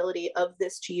snackability of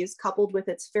this cheese, coupled with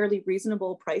its fairly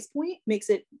reasonable price point, makes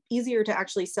it easier to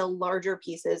actually sell larger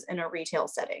pieces in a retail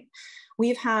setting.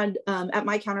 We've had, at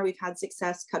my counter, we've had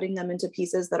success cutting them into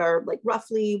pieces that are like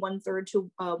roughly 1/3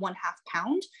 to 1/2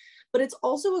 pound. but it's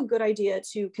also a good idea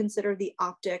to consider the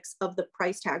optics of the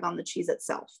price tag on the cheese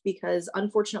itself, because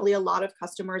unfortunately, a lot of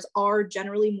customers are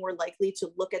generally more likely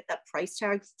to look at that price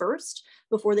tag first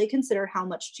before they consider how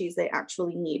much cheese they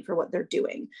actually need for what they're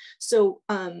doing. So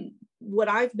what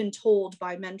I've been told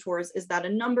by mentors is that a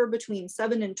number between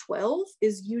 7 and 12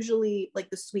 is usually like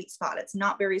the sweet spot. It's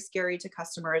not very scary to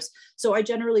customers. So I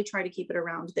generally try to keep it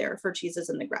around there for cheeses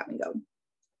in the grab and go.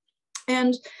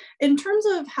 And in terms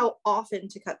of how often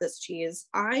to cut this cheese,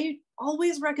 I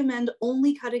always recommend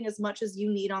only cutting as much as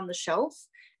you need on the shelf.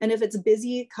 And if it's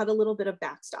busy, cut a little bit of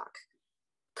backstock.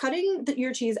 Cutting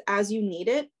your cheese as you need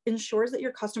it ensures that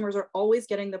your customers are always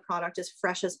getting the product as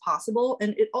fresh as possible.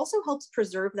 And it also helps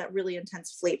preserve that really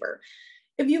intense flavor.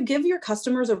 If you give your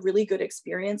customers a really good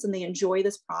experience and they enjoy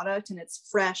this product and it's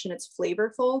fresh and it's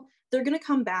flavorful, they're going to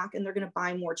come back and they're going to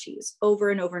buy more cheese over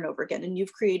and over and over again. And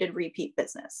you've created repeat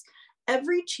business.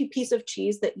 Every piece of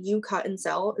cheese that you cut and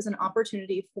sell is an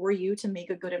opportunity for you to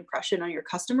make a good impression on your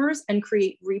customers and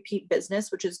create repeat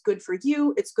business, which is good for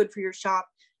you, it's good for your shop,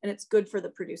 and it's good for the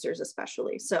producers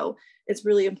especially. So it's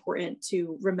really important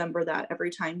to remember that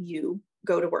every time you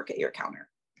go to work at your counter.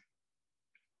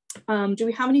 Do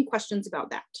we have any questions about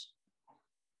that?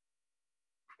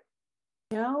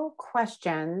 No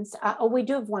questions. Oh, we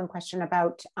do have one question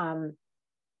about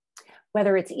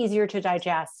whether it's easier to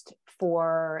digest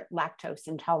for lactose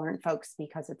intolerant folks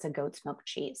because it's a goat's milk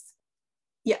cheese.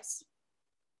 Yes.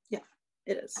 Yeah,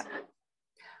 it is.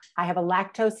 I have a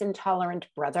lactose intolerant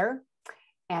brother,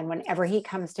 and whenever he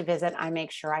comes to visit, I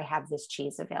make sure I have this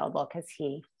cheese available because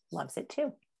he loves it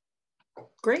too.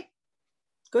 Great.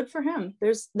 Good for him.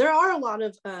 There are a lot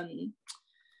of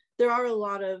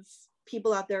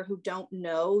people out there who don't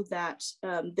know that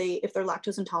if they're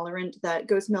lactose intolerant, that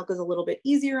goat's milk is a little bit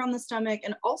easier on the stomach,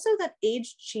 and also that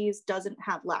aged cheese doesn't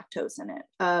have lactose in it.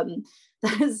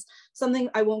 That is something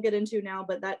I won't get into now,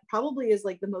 but that probably is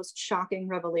like the most shocking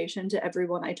revelation to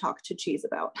everyone I talk to cheese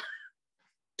about.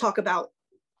 Talk about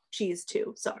cheese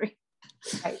too, sorry.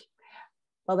 Right.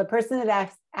 Well, the person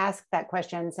that asked that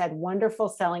question said, wonderful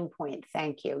selling point,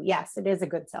 thank you. Yes, it is a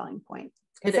good selling point.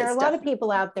 Because there are a lot of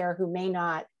people out there who may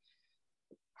not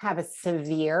have a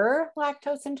severe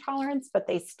lactose intolerance, but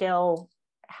they still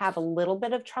have a little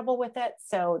bit of trouble with it.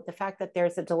 So the fact that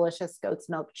there's a delicious goat's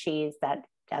milk cheese that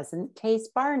doesn't taste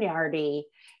barnyardy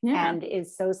and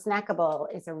is so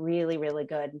snackable is a really, really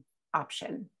good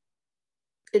option.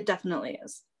 It definitely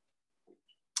is.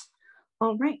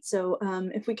 All right, so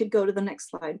if we could go to the next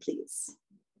slide, please.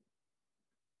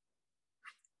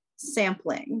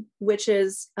 Sampling, which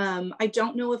is, I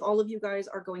don't know if all of you guys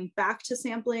are going back to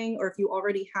sampling or if you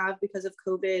already have because of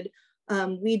COVID.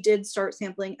 We did start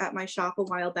sampling at my shop a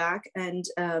while back, and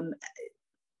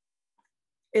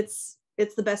it's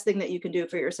the best thing that you can do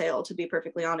for your sale, to be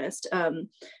perfectly honest.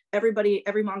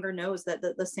 Every monger knows that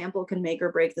the sample can make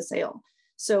or break the sale.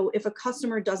 So if a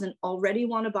customer doesn't already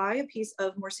want to buy a piece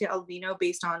of Murcia al Vino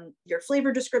based on your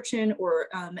flavor description or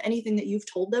anything that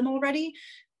you've told them already,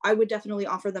 I would definitely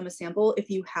offer them a sample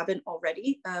if you haven't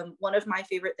already. One of my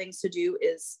favorite things to do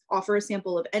is offer a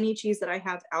sample of any cheese that I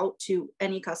have out to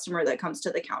any customer that comes to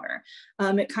the counter.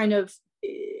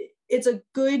 It's a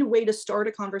good way to start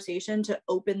a conversation, to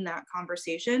open that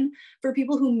conversation for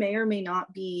people who may or may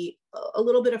not be a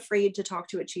little bit afraid to talk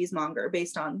to a cheesemonger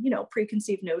based on,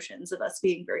 preconceived notions of us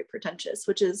being very pretentious,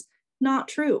 which is not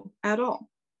true at all.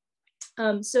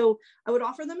 So I would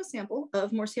offer them a sample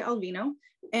of Murcia al Vino,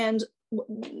 and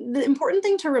the important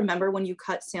thing to remember when you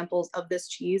cut samples of this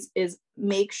cheese is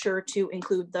make sure to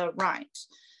include the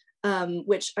rind,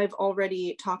 which I've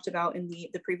already talked about in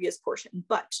the previous portion.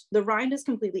 But the rind is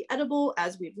completely edible,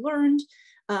 as we've learned,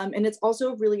 and it's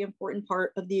also a really important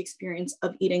part of the experience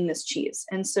of eating this cheese.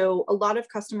 And so a lot of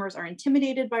customers are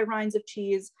intimidated by rinds of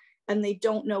cheese, and they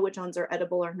don't know which ones are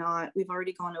edible or not. We've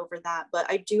already gone over that, but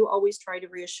I do always try to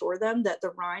reassure them that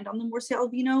the rind on the Murcia al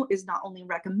Vino is not only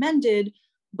recommended,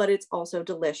 but it's also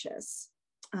delicious.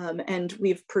 And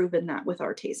we've proven that with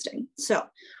our tasting. So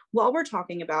while we're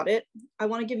talking about it, I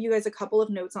want to give you guys a couple of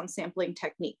notes on sampling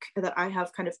technique that I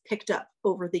have kind of picked up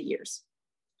over the years.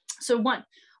 So one,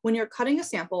 when you're cutting a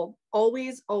sample,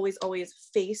 always, always, always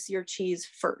face your cheese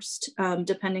first,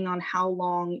 depending on how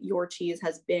long your cheese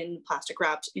has been plastic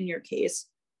wrapped, in your case,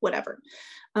 whatever.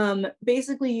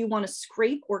 Basically, you want to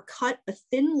scrape or cut a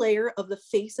thin layer of the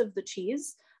face of the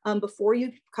cheese before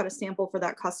you cut a sample for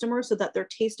that customer, so that they're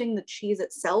tasting the cheese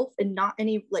itself and not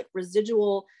any like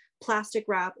residual plastic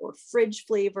wrap or fridge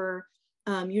flavor.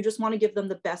 You just want to give them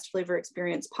the best flavor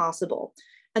experience possible.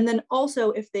 And then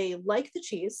also, if they like the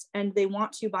cheese and they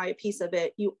want to buy a piece of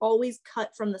it, you always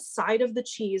cut from the side of the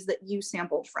cheese that you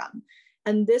sampled from.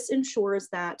 And this ensures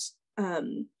that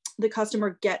the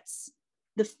customer gets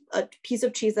a piece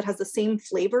of cheese that has the same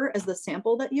flavor as the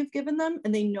sample that you've given them,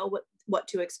 and they know what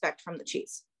to expect from the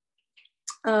cheese.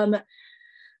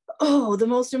 Oh, the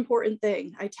most important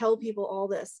thing, I tell people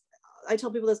this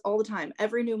all the time,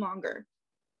 every new monger: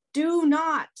 do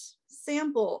not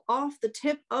sample off the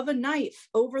tip of a knife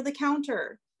over the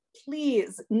counter.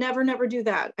 Please, never, never do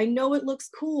that. I know it looks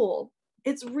cool.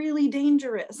 It's really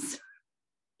dangerous.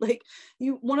 Like,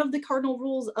 one of the cardinal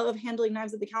rules of handling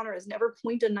knives at the counter is never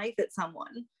point a knife at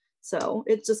someone. So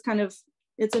it's just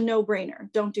it's a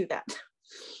no-brainer. Don't do that.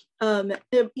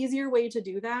 The easier way to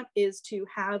do that is to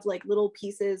have like little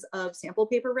pieces of sample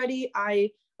paper ready.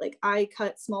 I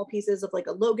cut small pieces of like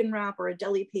a Logan wrap or a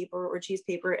deli paper or cheese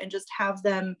paper and just have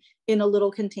them in a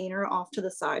little container off to the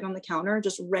side on the counter,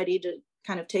 just ready to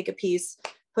kind of take a piece,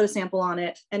 put a sample on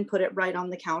it, and put it right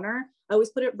on the counter. I always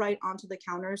put it right onto the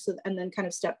counter, and then kind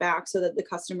of step back so that the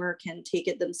customer can take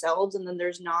it themselves, and then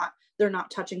they're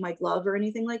not touching my glove or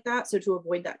anything like that. So to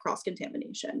avoid that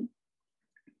cross-contamination.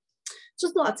 It's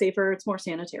just a lot safer, it's more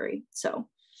sanitary. So,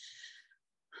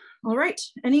 all right,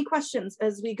 any questions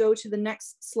as we go to the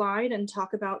next slide and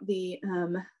talk about the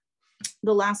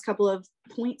last couple of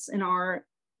points in our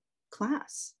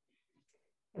class?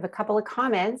 I have a couple of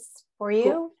comments for you.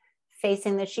 Cool.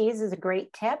 Facing the cheese is a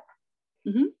great tip.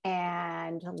 Mm-hmm.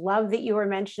 And love that you were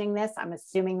mentioning this. I'm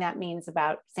assuming that means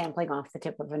about sampling off the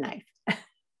tip of a knife.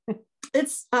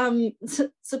 It's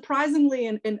surprisingly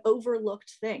an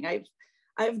overlooked thing.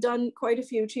 I've done quite a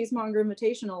few cheesemonger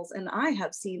invitationals, and I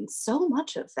have seen so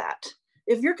much of that.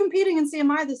 If you're competing in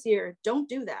CMI this year, don't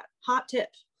do that. Hot tip.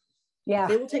 Yeah.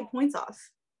 They will take points off.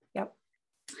 Yep.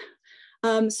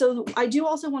 So I do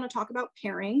also want to talk about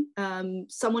pairing.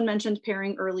 Someone mentioned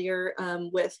pairing earlier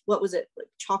with, what was it, like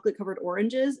chocolate covered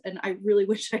oranges. And I really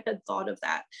wish I had thought of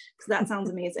that, because that sounds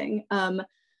amazing.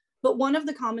 But one of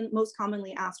the most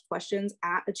commonly asked questions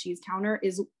at a cheese counter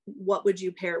is, what would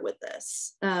you pair with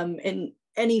this? In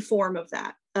any form of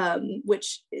that,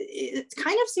 which it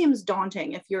kind of seems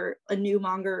daunting if you're a new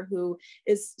monger who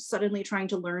is suddenly trying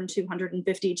to learn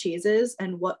 250 cheeses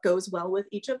and what goes well with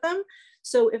each of them.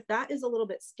 So if that is a little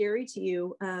bit scary to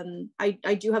you,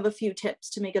 I do have a few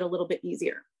tips to make it a little bit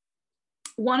easier.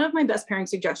 One of my best pairing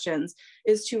suggestions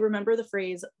is to remember the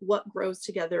phrase, what grows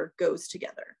together goes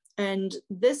together. And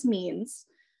this means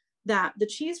that the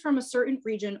cheese from a certain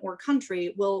region or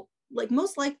country will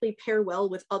most likely pair well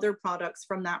with other products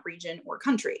from that region or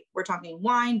country. We're talking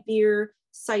wine, beer,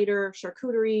 cider,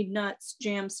 charcuterie, nuts,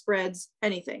 jam, spreads,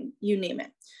 anything, you name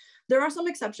it. There are some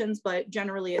exceptions, but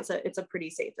generally it's a pretty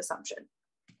safe assumption.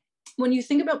 When you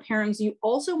think about pairings, you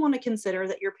also want to consider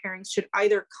that your pairings should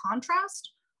either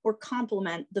contrast or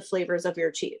complement the flavors of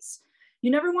your cheese. You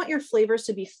never want your flavors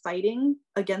to be fighting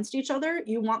against each other.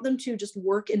 You want them to just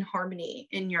work in harmony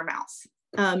in your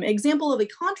mouth. Example of a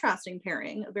contrasting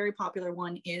pairing, a very popular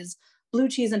one, is blue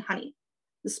cheese and honey.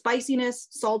 The spiciness,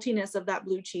 saltiness of that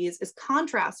blue cheese is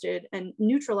contrasted and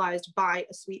neutralized by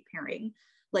a sweet pairing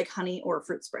like honey or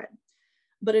fruit spread.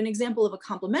 But an example of a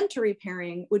complementary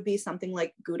pairing would be something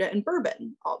like Gouda and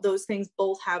bourbon. All those things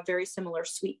both have very similar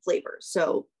sweet flavors.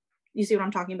 So you see what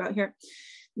I'm talking about here?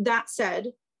 That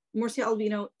said, Murcia al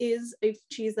Vino is a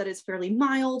cheese that is fairly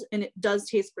mild, and it does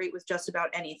taste great with just about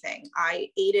anything. I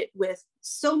ate it with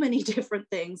so many different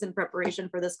things in preparation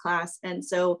for this class. And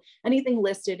so anything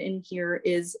listed in here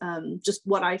is just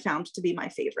what I found to be my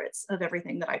favorites of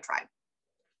everything that I tried.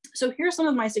 So here's some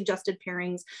of my suggested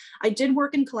pairings. I did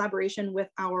work in collaboration with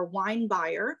our wine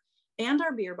buyer and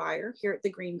our beer buyer here at the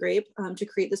Green Grape to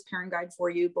create this pairing guide for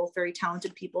you, both very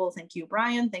talented people. Thank you,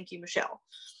 Brian. Thank you, Michelle.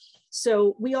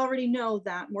 So we already know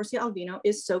that Murcia al Vino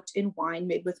is soaked in wine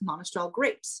made with Monastrell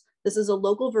grapes. This is a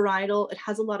local varietal. It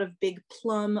has a lot of big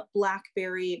plum,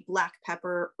 blackberry, black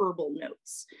pepper, herbal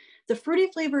notes. The fruity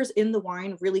flavors in the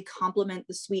wine really complement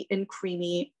the sweet and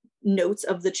creamy notes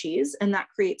of the cheese, and that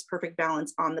creates perfect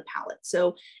balance on the palate.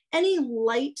 So any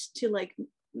light to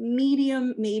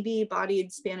medium, maybe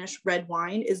bodied Spanish red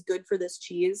wine is good for this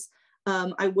cheese.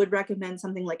 I would recommend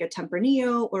something like a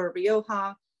Tempranillo or a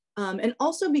Rioja. And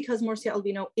also because Murcia al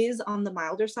Vino is on the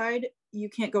milder side, you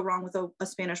can't go wrong with a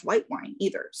Spanish white wine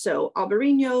either. So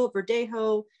Albarino,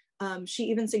 Verdejo, she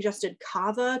even suggested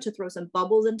Cava to throw some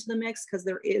bubbles into the mix because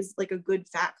there is a good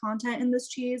fat content in this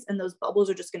cheese, and those bubbles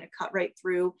are just going to cut right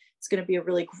through. It's going to be a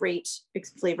really great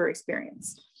flavor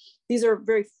experience. These are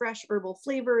very fresh herbal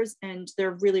flavors, and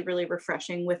they're really, really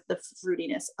refreshing with the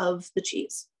fruitiness of the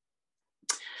cheese.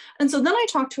 And so then I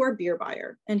talked to our beer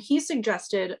buyer, and he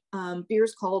suggested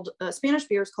Spanish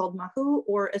beers called Mahu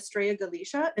or Estrella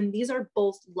Galicia, and these are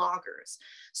both lagers.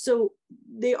 So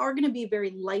they are going to be very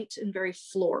light and very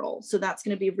floral. So that's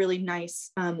going to be really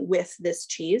nice with this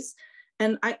cheese.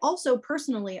 And I also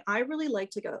personally, I really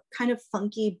like to go kind of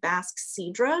funky Basque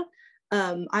Sidra.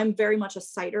 I'm very much a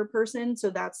cider person, so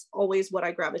that's always what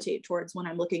I gravitate towards when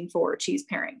I'm looking for cheese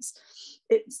pairings.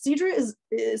 Sidra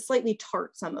is slightly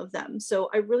tart, some of them, so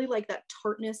I really like that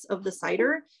tartness of the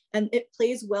cider, and it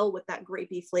plays well with that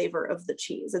grapey flavor of the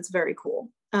cheese. It's very cool.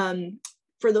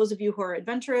 For those of you who are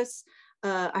adventurous,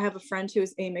 I have a friend who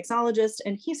is a mixologist,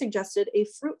 and he suggested a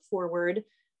fruit-forward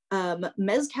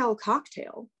mezcal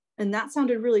cocktail. And that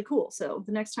sounded really cool. So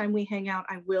the next time we hang out,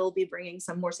 I will be bringing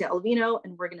some Murcia al Vino,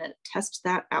 and we're going to test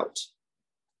that out.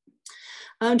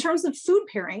 In terms of food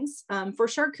pairings, for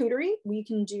charcuterie, we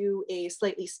can do a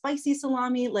slightly spicy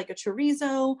salami like a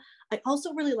chorizo. I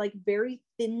also really like very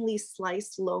thinly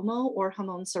sliced lomo or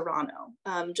jamon serrano,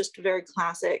 just very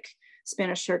classic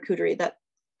Spanish charcuterie that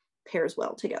pairs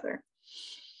well together.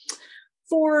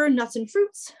 For nuts and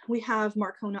fruits, we have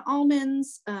Marcona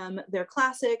almonds. They're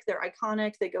classic, they're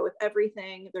iconic, they go with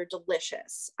everything, they're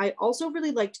delicious. I also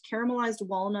really liked caramelized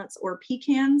walnuts or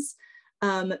pecans.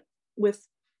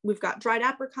 We've got dried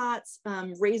apricots,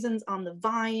 raisins on the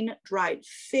vine, dried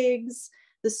figs.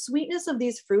 The sweetness of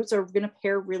these fruits are going to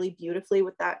pair really beautifully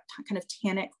with that kind of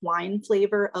tannic wine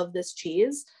flavor of this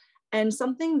cheese. And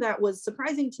something that was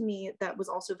surprising to me that was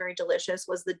also very delicious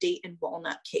was the date and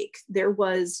walnut cake. There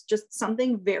was just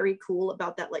something very cool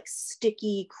about that like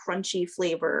sticky, crunchy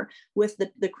flavor with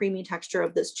the creamy texture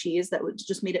of this cheese that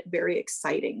just made it very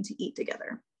exciting to eat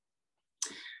together.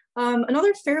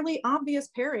 Another fairly obvious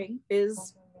pairing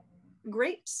is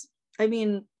grapes. I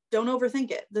mean, don't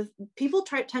overthink it. The people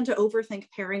tend to overthink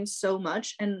pairings so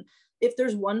much. And if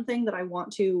there's one thing that I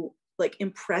want to like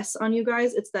impress on you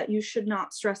guys, it's that you should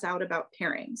not stress out about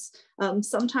pairings.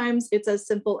 Sometimes it's as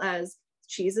simple as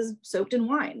cheese is soaked in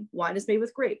wine. Wine is made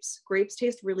with grapes. Grapes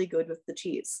taste really good with the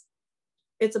cheese.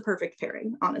 It's a perfect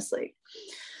pairing, honestly.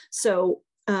 So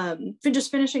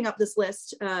just finishing up this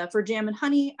list, for jam and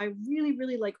honey, I really,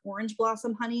 really like orange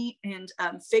blossom honey and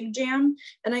fig jam.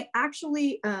 And I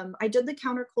actually, I did the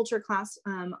counterculture class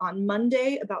on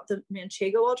Monday about the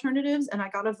manchego alternatives, and I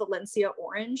got a Valencia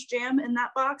orange jam in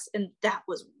that box, and that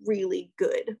was really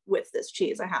good with this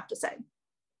cheese, I have to say.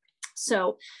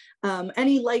 So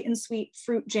any light and sweet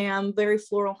fruit jam, very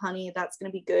floral honey, that's going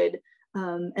to be good.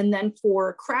 And then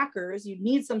for crackers, you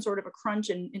need some sort of a crunch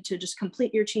and to just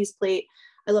complete your cheese plate.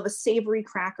 I love a savory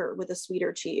cracker with a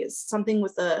sweeter cheese, something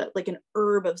with like an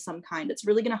herb of some kind. It's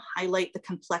really going to highlight the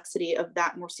complexity of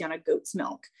that Murciana goat's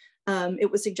milk. It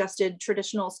was suggested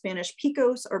traditional Spanish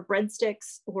picos or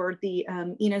breadsticks, or the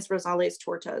Inés Rosales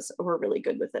tortas were really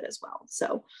good with it as well.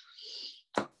 So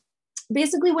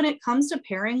basically, when it comes to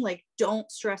pairing, like,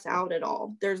 don't stress out at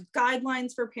all. There's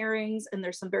guidelines for pairings, and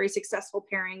there's some very successful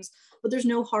pairings, but there's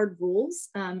no hard rules.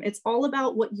 It's all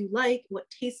about what you like, what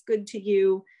tastes good to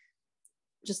you.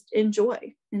 Just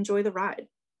enjoy the ride.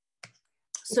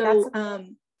 So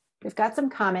we've got some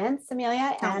comments,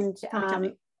 Amelia, and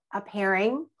a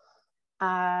pairing.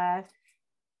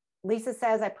 Lisa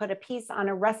says, I put a piece on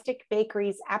a rustic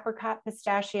bakery's apricot,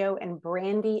 pistachio, and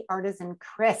brandy artisan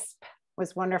crisp.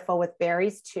 Was wonderful with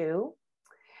berries too.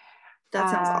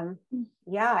 That sounds awesome.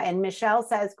 Yeah, and Michelle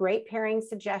says, great pairing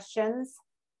suggestions.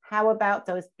 How about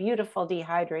those beautiful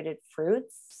dehydrated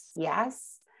fruits?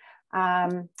 Yes.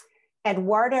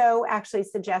 Eduardo actually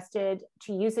suggested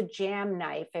to use a jam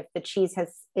knife if the cheese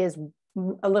is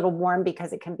a little warm,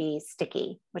 because it can be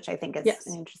sticky, which I think is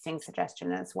an interesting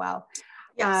suggestion as well.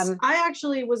 Yes, I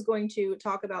actually was going to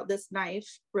talk about this knife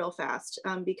real fast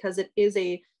because it is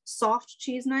a soft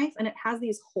cheese knife and it has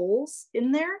these holes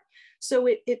in there. So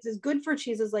it is good for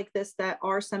cheeses like this that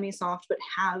are semi-soft but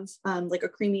have like a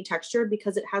creamy texture,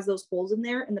 because it has those holes in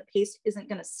there and the paste isn't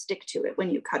going to stick to it when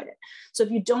you cut it. So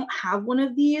if you don't have one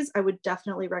of these, I would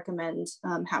definitely recommend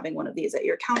having one of these at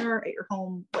your counter, at your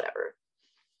home, whatever.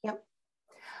 Yep.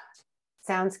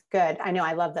 Sounds good. I know,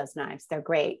 I love those knives. They're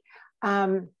great.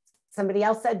 Somebody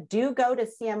else said, do go to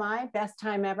CMI, best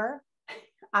time ever.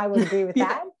 I would agree with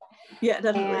that. Yeah,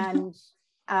 definitely.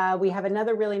 And we have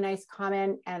another really nice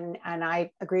comment, and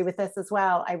I agree with this as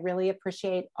well. I really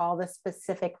appreciate all the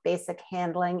specific basic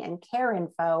handling and care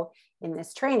info in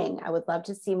this training. I would love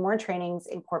to see more trainings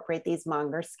incorporate these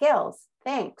monger skills.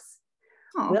 Thanks.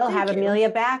 Oh, we'll have Amelia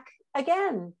back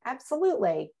again.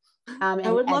 Absolutely. And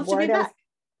I would love to be back.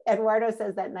 Eduardo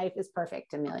says that knife is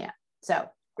perfect, Amelia. So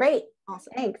great.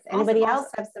 Awesome. Thanks. Anybody else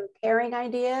have some pairing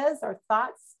ideas or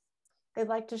thoughts they'd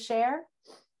like to share?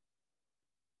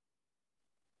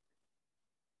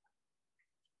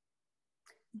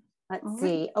 Let's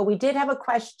see. Oh, we did have a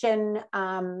question.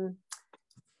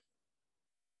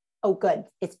 Oh, good.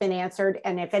 It's been answered.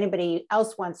 And if anybody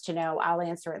else wants to know, I'll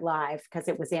answer it live because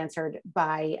it was answered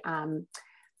by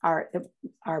our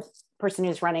person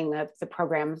who's running the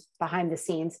program behind the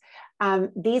scenes.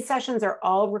 These sessions are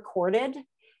all recorded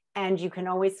and you can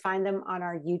always find them on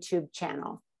our YouTube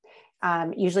channel.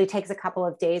 Usually takes a couple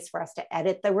of days for us to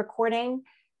edit the recording,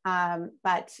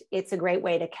 but it's a great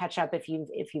way to catch up if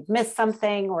you've missed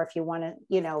something, or if you want to,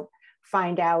 you know,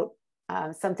 find out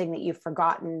something that you've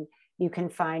forgotten. You can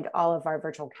find all of our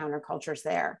virtual countercultures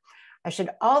there. I should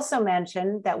also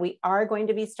mention that we are going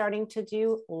to be starting to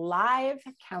do live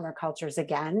countercultures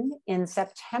again in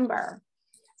September.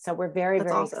 So we're very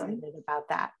awesome. Excited about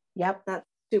that. Yep. That's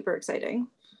super exciting.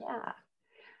 Yeah.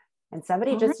 And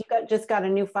somebody just got a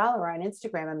new follower on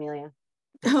Instagram, Amelia.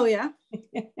 Oh yeah.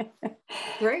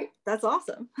 Great. That's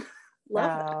awesome.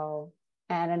 Love that.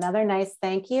 And another nice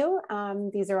thank you.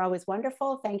 These are always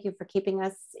wonderful. Thank you for keeping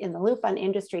us in the loop on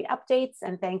industry updates.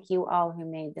 And thank you all who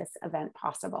made this event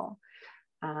possible.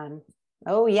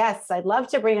 Oh yes, I'd love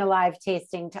to bring a live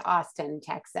tasting to Austin,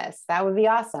 Texas. That would be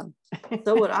awesome.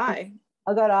 So would I.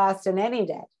 I'll go to Austin any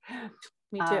day.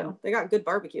 Me too. They got good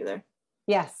barbecue there.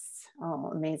 Yes.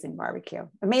 Oh, amazing barbecue.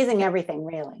 Amazing everything,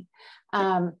 really.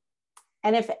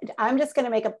 And if I'm just going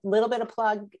to make a little bit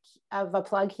of a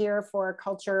plug here for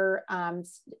Culture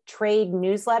Trade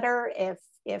newsletter.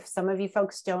 If some of you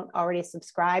folks don't already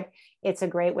subscribe, it's a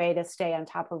great way to stay on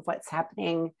top of what's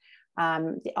happening,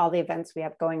 all the events we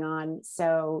have going on.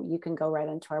 So you can go right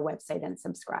onto our website and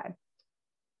subscribe.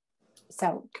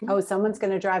 So, oh, someone's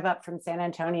going to drive up from San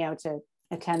Antonio to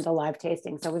attend the live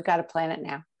tasting. So we've got to plan it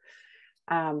now.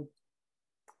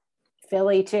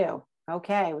 Philly too.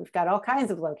 Okay, we've got all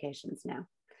kinds of locations now.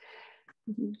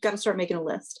 Got to start making a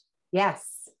list. Yes,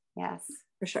 yes.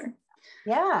 For sure.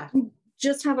 Yeah.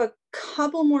 Just have a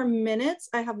couple more minutes.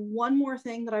 I have one more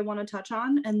thing that I want to touch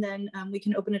on, and then we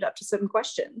can open it up to some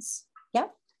questions.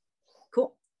 Yep.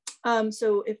 Cool.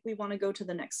 So if we want to go to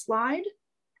the next slide,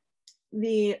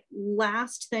 the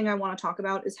last thing I want to talk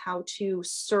about is how to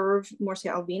serve Murcia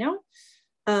al Vino.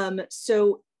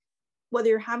 So whether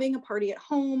you're having a party at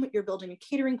home, you're building a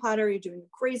catering platter, you're doing a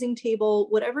grazing table,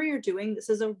 whatever you're doing, this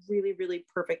is a really, really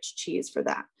perfect cheese for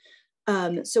that.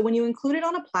 So when you include it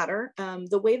on a platter,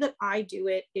 the way that I do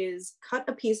it is cut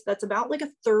a piece that's about like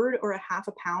 1/3 or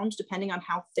 1/2 pound, depending on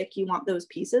how thick you want those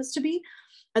pieces to be.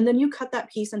 And then you cut that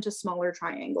piece into smaller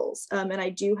triangles. And I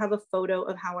do have a photo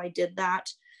of how I did that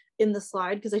in the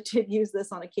slide, because I did use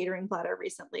this on a catering platter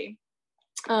recently.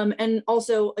 And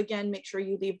also, again, make sure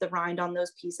you leave the rind on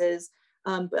those pieces.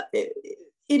 But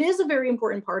it is a very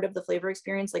important part of the flavor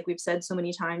experience, like we've said so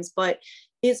many times, but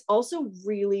it's also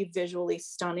really visually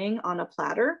stunning on a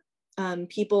platter.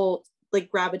 People like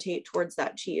gravitate towards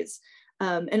that cheese.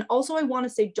 And also I want to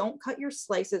say, don't cut your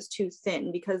slices too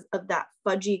thin because of that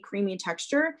fudgy, creamy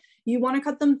texture. You want to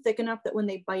cut them thick enough that when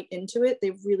they bite into it,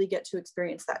 they really get to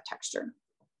experience that texture.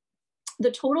 The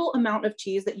total amount of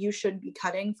cheese that you should be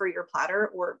cutting for your platter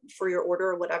or for your order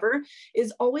or whatever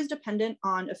is always dependent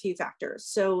on a few factors.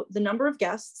 So the number of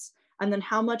guests, and then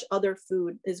how much other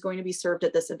food is going to be served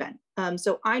at this event.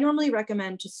 So I normally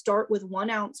recommend to start with 1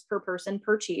 ounce per person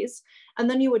per cheese, and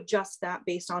then you adjust that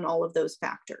based on all of those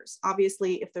factors.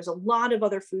 Obviously, if there's a lot of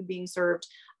other food being served,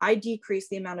 I decrease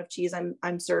the amount of cheese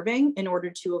I'm serving in order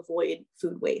to avoid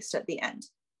food waste at the end.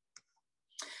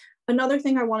 Another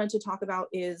thing I wanted to talk about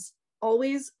is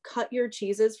always cut your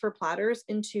cheeses for platters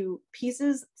into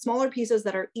pieces, smaller pieces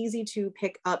that are easy to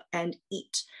pick up and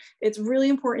eat. It's really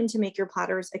important to make your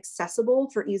platters accessible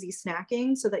for easy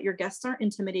snacking so that your guests aren't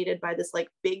intimidated by this like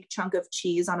big chunk of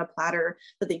cheese on a platter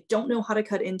that they don't know how to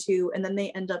cut into, and then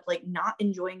they end up like not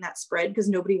enjoying that spread because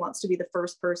nobody wants to be the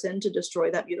first person to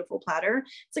destroy that beautiful platter.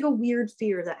 It's like a weird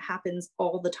fear that happens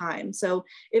all the time. So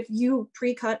if you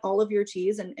pre-cut all of your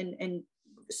cheese and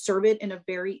serve it in a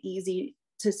very easy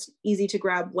to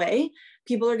grab way,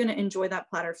 people are going to enjoy that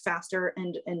platter faster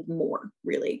and more,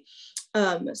 really.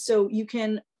 So you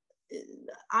can,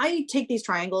 I take these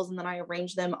triangles and then I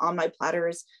arrange them on my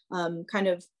platters kind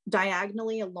of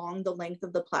diagonally along the length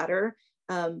of the platter,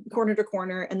 corner to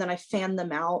corner, and then I fan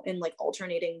them out in like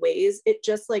alternating ways. It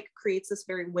just like creates this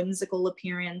very whimsical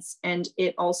appearance, and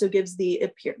it also gives the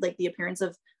appearance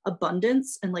of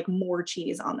abundance and like more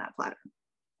cheese on that platter.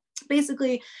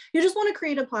 Basically, you just want to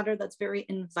create a platter that's very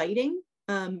inviting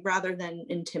rather than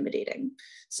intimidating.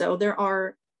 So there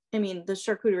are, I mean, the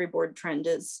charcuterie board trend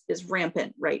is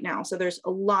rampant right now. So there's a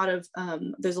lot of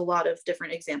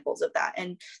different examples of that,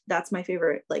 and that's my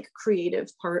favorite like creative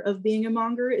part of being a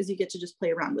monger, is you get to just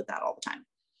play around with that all the time.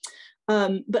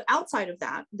 But outside of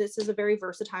that, this is a very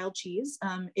versatile cheese.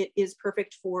 It is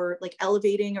perfect for like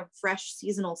elevating a fresh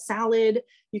seasonal salad.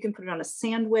 You can put it on a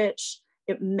sandwich.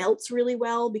 It melts really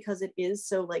well because it is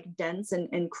so like dense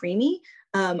and creamy.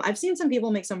 I've seen some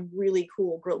people make some really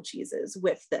cool grilled cheeses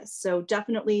with this. So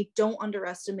definitely don't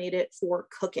underestimate it for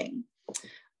cooking.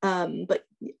 But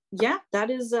yeah,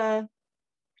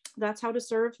 that's how to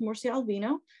serve Murcia al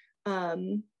Vino.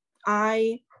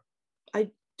 I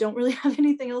don't really have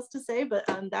anything else to say, but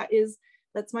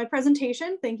that's my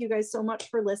presentation. Thank you guys so much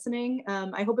for listening.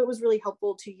 I hope it was really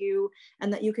helpful to you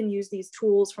and that you can use these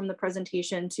tools from the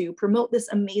presentation to promote this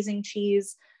amazing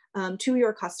cheese to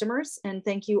your customers. And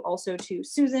thank you also to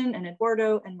Susan and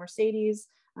Eduardo and Mercedes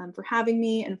for having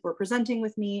me and for presenting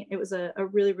with me. It was a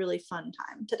really, really fun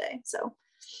time today. So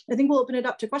I think we'll open it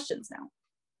up to questions now.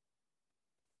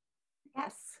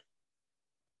 Yes.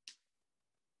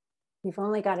 We've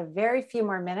only got a very few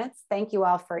more minutes. Thank you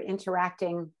all for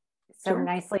interacting so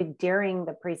nicely during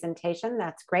the presentation.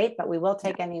 That's great, but we will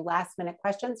take any last minute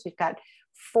questions. We've got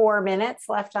 4 minutes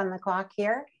left on the clock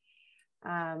here.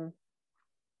 Don't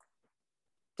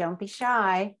be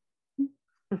shy.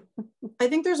 I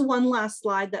think there's one last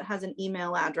slide that has an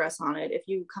email address on it if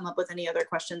you come up with any other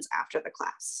questions after the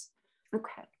class.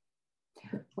 Okay.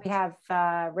 We have,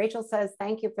 Rachel says,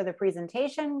 thank you for the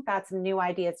presentation. Got some new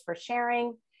ideas for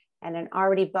sharing and an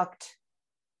already booked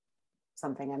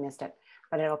something. I missed it,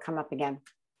 but it'll come up again.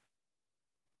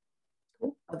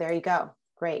 Oh, there you go.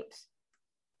 Great.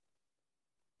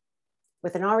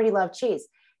 With an already loved cheese.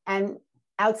 And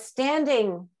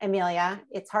outstanding, Amelia.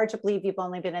 It's hard to believe you've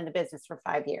only been in the business for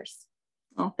 5 years.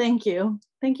 Oh, thank you.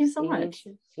 Thank you so much.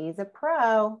 She's a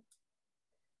pro.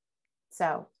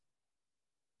 So.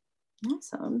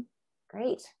 Awesome.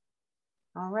 Great.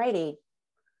 All righty.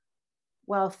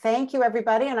 Well, thank you,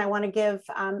 everybody. And I want to give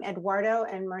Eduardo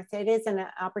and Mercedes an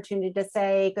opportunity to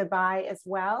say goodbye as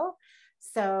well.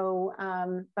 So,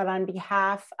 but on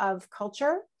behalf of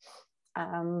Culture,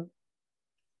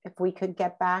 if we could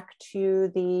get back to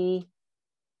the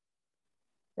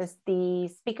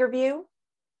speaker view.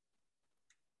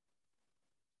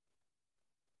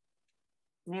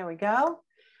 There we go.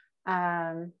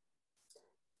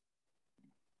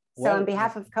 So on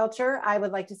behalf of Culture, I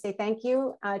would like to say thank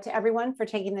you to everyone for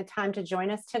taking the time to join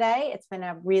us today. It's been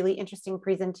a really interesting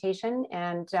presentation,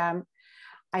 and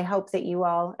I hope that you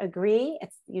all agree.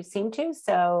 You seem to.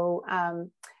 So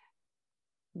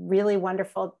really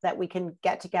wonderful that we can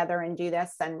get together and do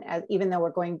this. And even though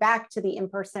we're going back to the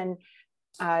in-person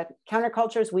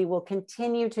countercultures, we will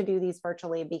continue to do these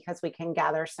virtually because we can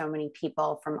gather so many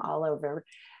people from all over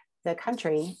the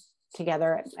country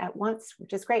together at once,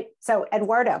 which is great. So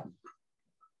Eduardo.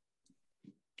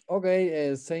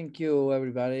 Okay, thank you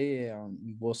everybody. It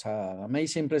was an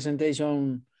amazing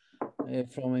presentation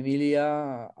from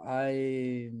Emilia.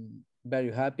 I'm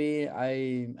very happy.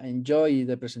 I enjoy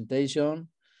the presentation.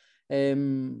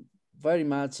 Very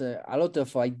much, a lot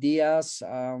of ideas,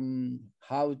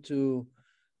 how to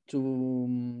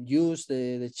use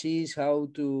the cheese, how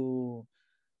to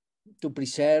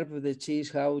preserve the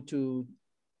cheese, how to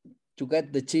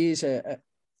get the cheese.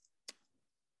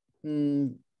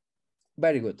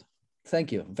 Very good.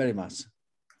 Thank you very much.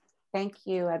 Thank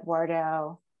you,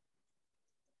 Eduardo.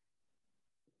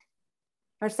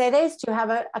 Mercedes, do you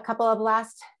have a couple of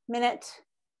last minute?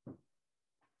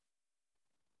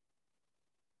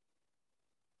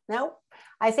 No,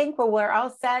 I think we're all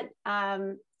set.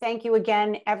 Thank you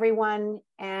again, everyone.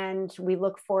 And we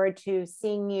look forward to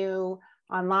seeing you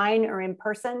online or in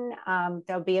person.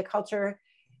 There'll be a Culture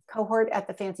cohort at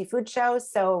the Fancy Food Show.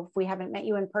 So if we haven't met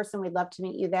you in person, we'd love to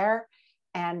meet you there,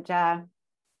 and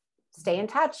stay in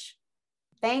touch.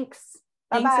 Thanks.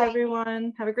 Bye-bye. Thanks,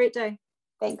 everyone. Have a great day.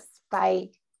 Thanks. Bye.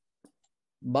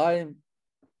 Bye.